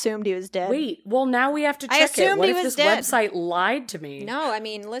alive. Assumed he was dead. Wait, well, now we have to check it. What if this website lied to me? No, I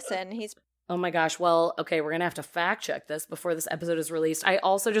mean, listen, he's... Oh my gosh. Well, okay, we're going to have to fact check this before this episode is released. I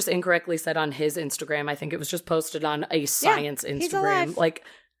also just incorrectly said on his Instagram, I think it was just posted on a science Instagram. He's alive. Like,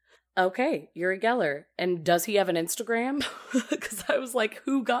 okay, Uri Geller. And does he have an Instagram? Because I was like,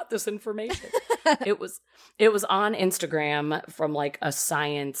 who got this information? It was on Instagram from like a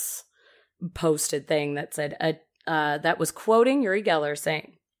science posted thing that said, that was quoting Uri Geller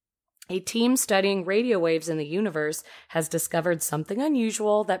saying, A team studying radio waves in the universe has discovered something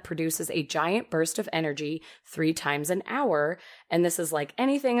unusual that produces a giant burst of energy 3 times an hour, and this is like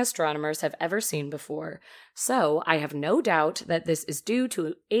anything astronomers have ever seen before. So, I have no doubt that this is due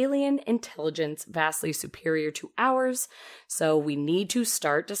to alien intelligence vastly superior to ours, so we need to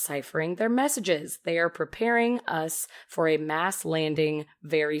start deciphering their messages. They are preparing us for a mass landing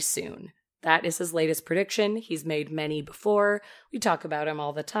very soon. That is his latest prediction. He's made many before. We talk about him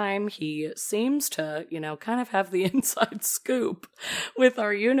all the time. He seems to, kind of have the inside scoop with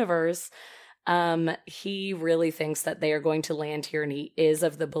our universe. He really thinks that they are going to land here, and he is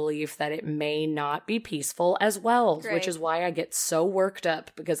of the belief that it may not be peaceful as well, Great. Which is why I get so worked up,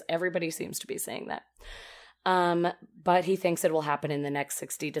 because everybody seems to be saying that. But he thinks it will happen in the next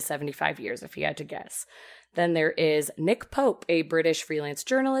 60 to 75 years, if he had to guess. Then there is Nick Pope, a British freelance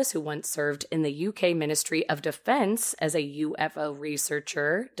journalist who once served in the UK Ministry of Defense as a UFO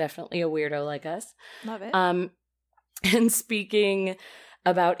researcher. Definitely a weirdo like us. Love it. And speaking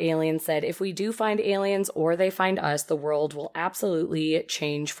about aliens, said, if we do find aliens or they find us, the world will absolutely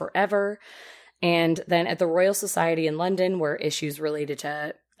change forever. And then at the Royal Society in London, where issues related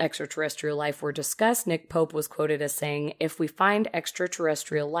to extraterrestrial life were discussed, Nick Pope was quoted as saying, if we find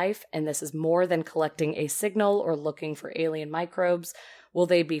extraterrestrial life, and this is more than collecting a signal or looking for alien microbes, will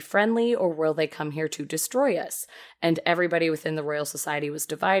they be friendly or will they come here to destroy us? And everybody within the Royal Society was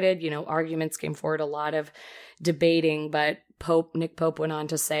divided. Arguments came forward, a lot of debating, but Nick Pope went on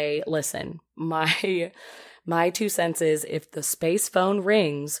to say, listen, my 2 cents is if the space phone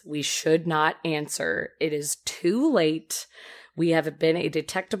rings, we should not answer. It is too late. We have been a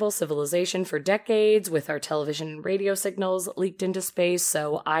detectable civilization for decades with our television and radio signals leaked into space,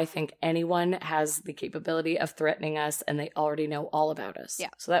 so I think anyone has the capability of threatening us, and they already know all about us.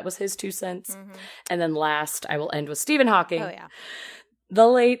 Yeah. So that was his 2 cents. Mm-hmm. And then last, I will end with Stephen Hawking. Oh, yeah. The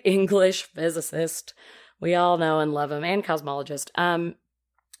late English physicist. We all know and love him, and cosmologist.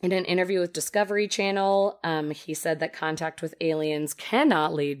 In an interview with Discovery Channel, he said that contact with aliens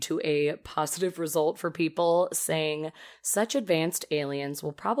cannot lead to a positive result for people, saying such advanced aliens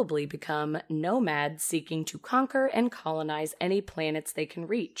will probably become nomads seeking to conquer and colonize any planets they can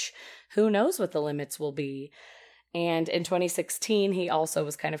reach. Who knows what the limits will be? And in 2016, he also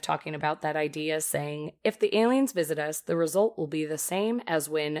was kind of talking about that idea, saying, if the aliens visit us, the result will be the same as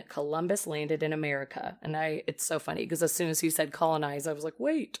when Columbus landed in America. And it's so funny, because as soon as he said colonize, I was like,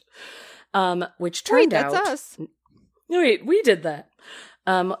 wait. Which turned out... that's us. Wait, we did that.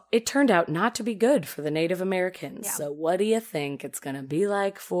 It turned out not to be good for the Native Americans. Yeah. So what do you think it's going to be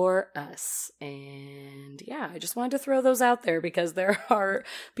like for us? And yeah, I just wanted to throw those out there, because there are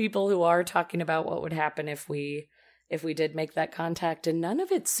people who are talking about what would happen if we did make that contact, and none of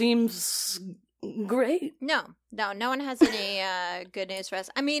it seems great. No one has any good news for us.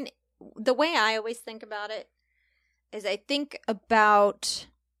 I mean, the way I always think about it is I think about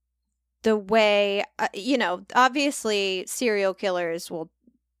the way, obviously serial killers will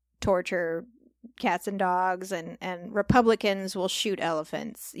torture cats and dogs, and Republicans will shoot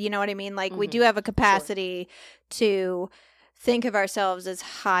elephants. You know what I mean? Like, we do have a capacity to think of ourselves as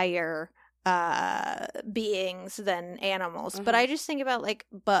higher beings than animals. But I just think about, like,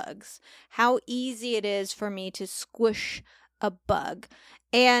 bugs. How easy it is for me to squish a bug.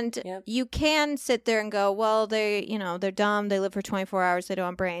 And you can sit there and go, well, they're dumb. They live for 24 hours. They don't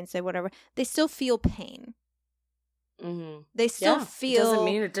have brains. They whatever. They still feel pain. Mm-hmm. They still feel doesn't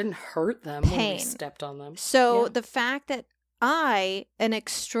mean it didn't hurt them pain. When we stepped on them. So the fact that I, an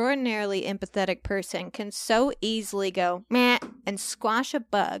extraordinarily empathetic person, can so easily go, meh, and squash a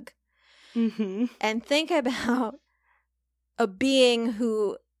bug and think about a being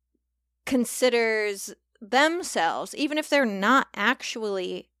who considers themselves, even if they're not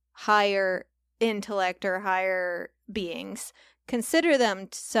actually higher intellect or higher beings, consider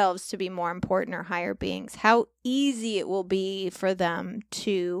themselves to be more important or higher beings, how easy it will be for them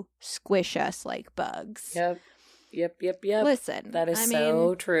to squish us like bugs. Yep. Listen, that is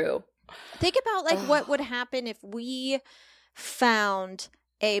so true. Think about, like, what would happen if we found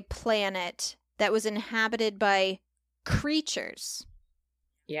a planet that was inhabited by creatures.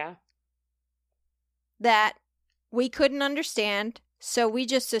 Yeah. That we couldn't understand, so we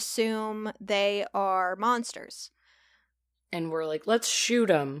just assume they are monsters. And we're like, let's shoot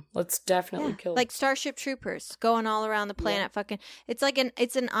them. Let's definitely kill them. Like Starship Troopers going all around the planet. Fucking,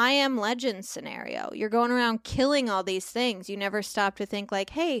 it's an I Am Legend scenario. You're going around killing all these things. You never stop to think, like,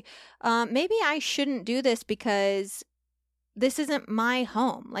 hey, maybe I shouldn't do this because this isn't my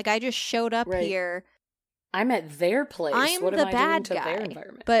home. Like, I just showed up here I'm at their place. I'm what the am I bad doing to guy, their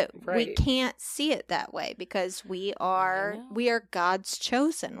environment? but right. we can't see it that way because we are God's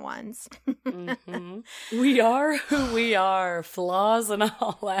chosen ones. mm-hmm. We are who we are, flaws and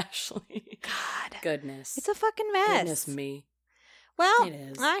all, Ashley. God. Goodness. It's a fucking mess. Goodness me. Well, it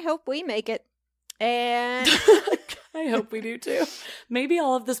is. I hope we make it. And I hope we do too. Maybe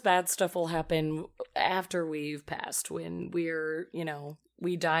all of this bad stuff will happen after we've passed, when we're,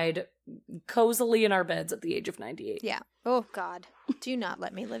 we died cozily in our beds at the age of 98. Yeah. Oh, God. Do not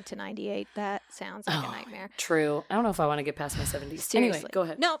let me live to 98. That sounds like a nightmare. True. I don't know if I want to get past my 70s. Seriously. Anyway, go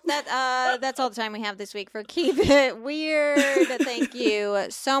ahead. No, that's all the time we have this week for Keep It Weird. Thank you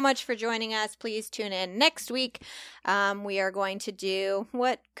so much for joining us. Please tune in next week. We are going to do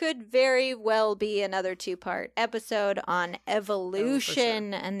what could very well be another 2-part episode on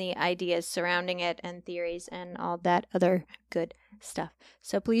evolution and the ideas surrounding it and theories and all that other good stuff.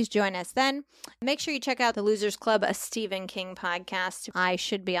 So please join us then. Make sure you check out the Losers Club, a Stephen King podcast. I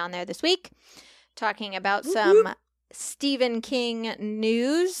should be on there this week talking about some Stephen King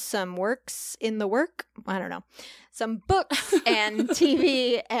news, some works in the work. I don't know. Some books and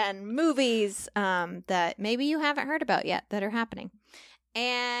TV and movies that maybe you haven't heard about yet that are happening.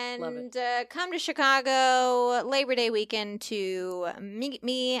 And come to Chicago Labor Day weekend to meet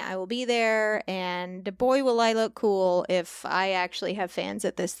me. I will be there. And boy, will I look cool if I actually have fans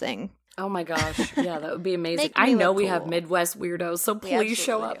at this thing. Oh my gosh. Yeah, that would be amazing. I know we have Midwest weirdos, so please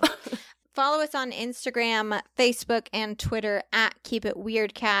show up. Follow us on Instagram, Facebook, and Twitter at Keep It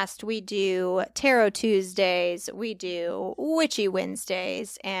Weirdcast. We do Tarot Tuesdays, we do Witchy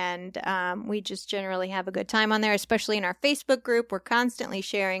Wednesdays, and we just generally have a good time on there, especially in our Facebook group. We're constantly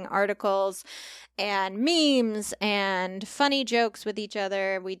sharing articles and memes and funny jokes with each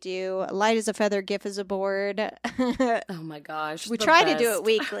other. We do Light as a Feather, GIF as a Board. Oh my gosh. We try to do it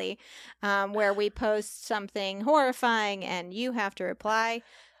weekly, where we post something horrifying and you have to reply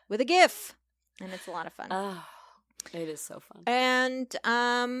with a GIF, and it's a lot of fun. Oh, it is so fun. And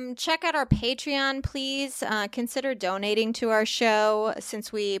check out our Patreon, please. Consider donating to our show,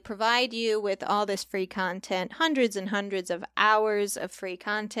 since we provide you with all this free content, hundreds and hundreds of hours of free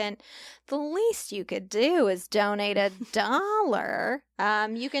content. The least you could do is donate $1.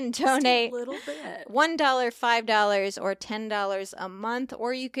 You can donate just a little bit. $1, $5, or $10 a month,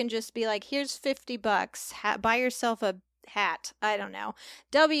 or you can just be like, here's $50. Buy yourself a hat. I don't know.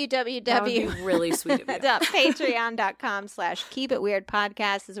 Really sweet of you.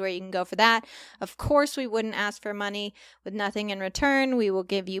 Patreon.com/keepitweirdpodcast is where you can go for that. Of course, we wouldn't ask for money with nothing in return. We will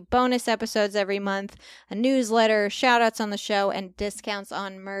give you bonus episodes every month, a newsletter, shout outs on the show, and discounts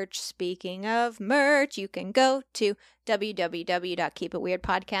on merch. Speaking of merch, you can go to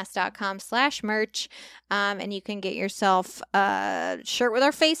www.keepitweirdpodcast.com/merch, and you can get yourself a shirt with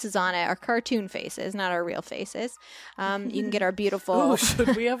our faces on it, our cartoon faces, not our real faces. You can get our beautiful... Ooh,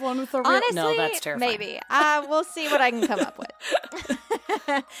 should we have one with our real... Honestly, no, that's terrifying. Maybe. We'll see what I can come up with.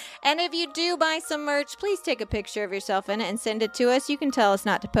 And if you do buy some merch, please take a picture of yourself in it and send it to us. You can tell us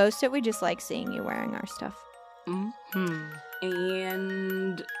not to post it. We just like seeing you wearing our stuff. Mm-hmm.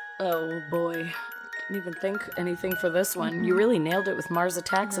 And... oh, boy... didn't even think anything for this one. Mm-hmm. You really nailed it with Mars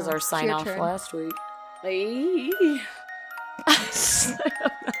Attacks as our sign-off last week. Hey.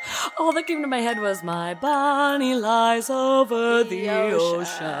 All that came to my head was, my body lies over the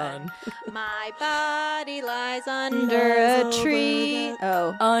ocean. My body lies under a tree.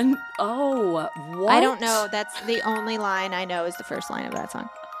 What? I don't know. That's the only line I know is the first line of that song.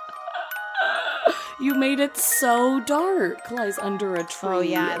 You made it so dark. Lies under a tree. Oh,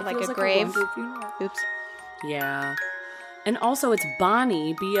 yeah, like a grave. Oops. Yeah. And also it's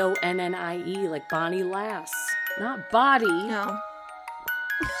Bonnie, Bonnie, like Bonnie Lass. Not body. No.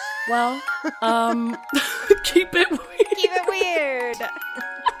 Well, keep it weird. Keep it weird.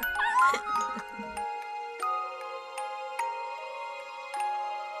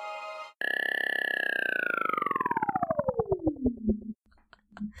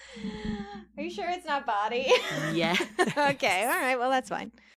 Are you sure it's not body? Yeah. Okay, all right, well, that's fine.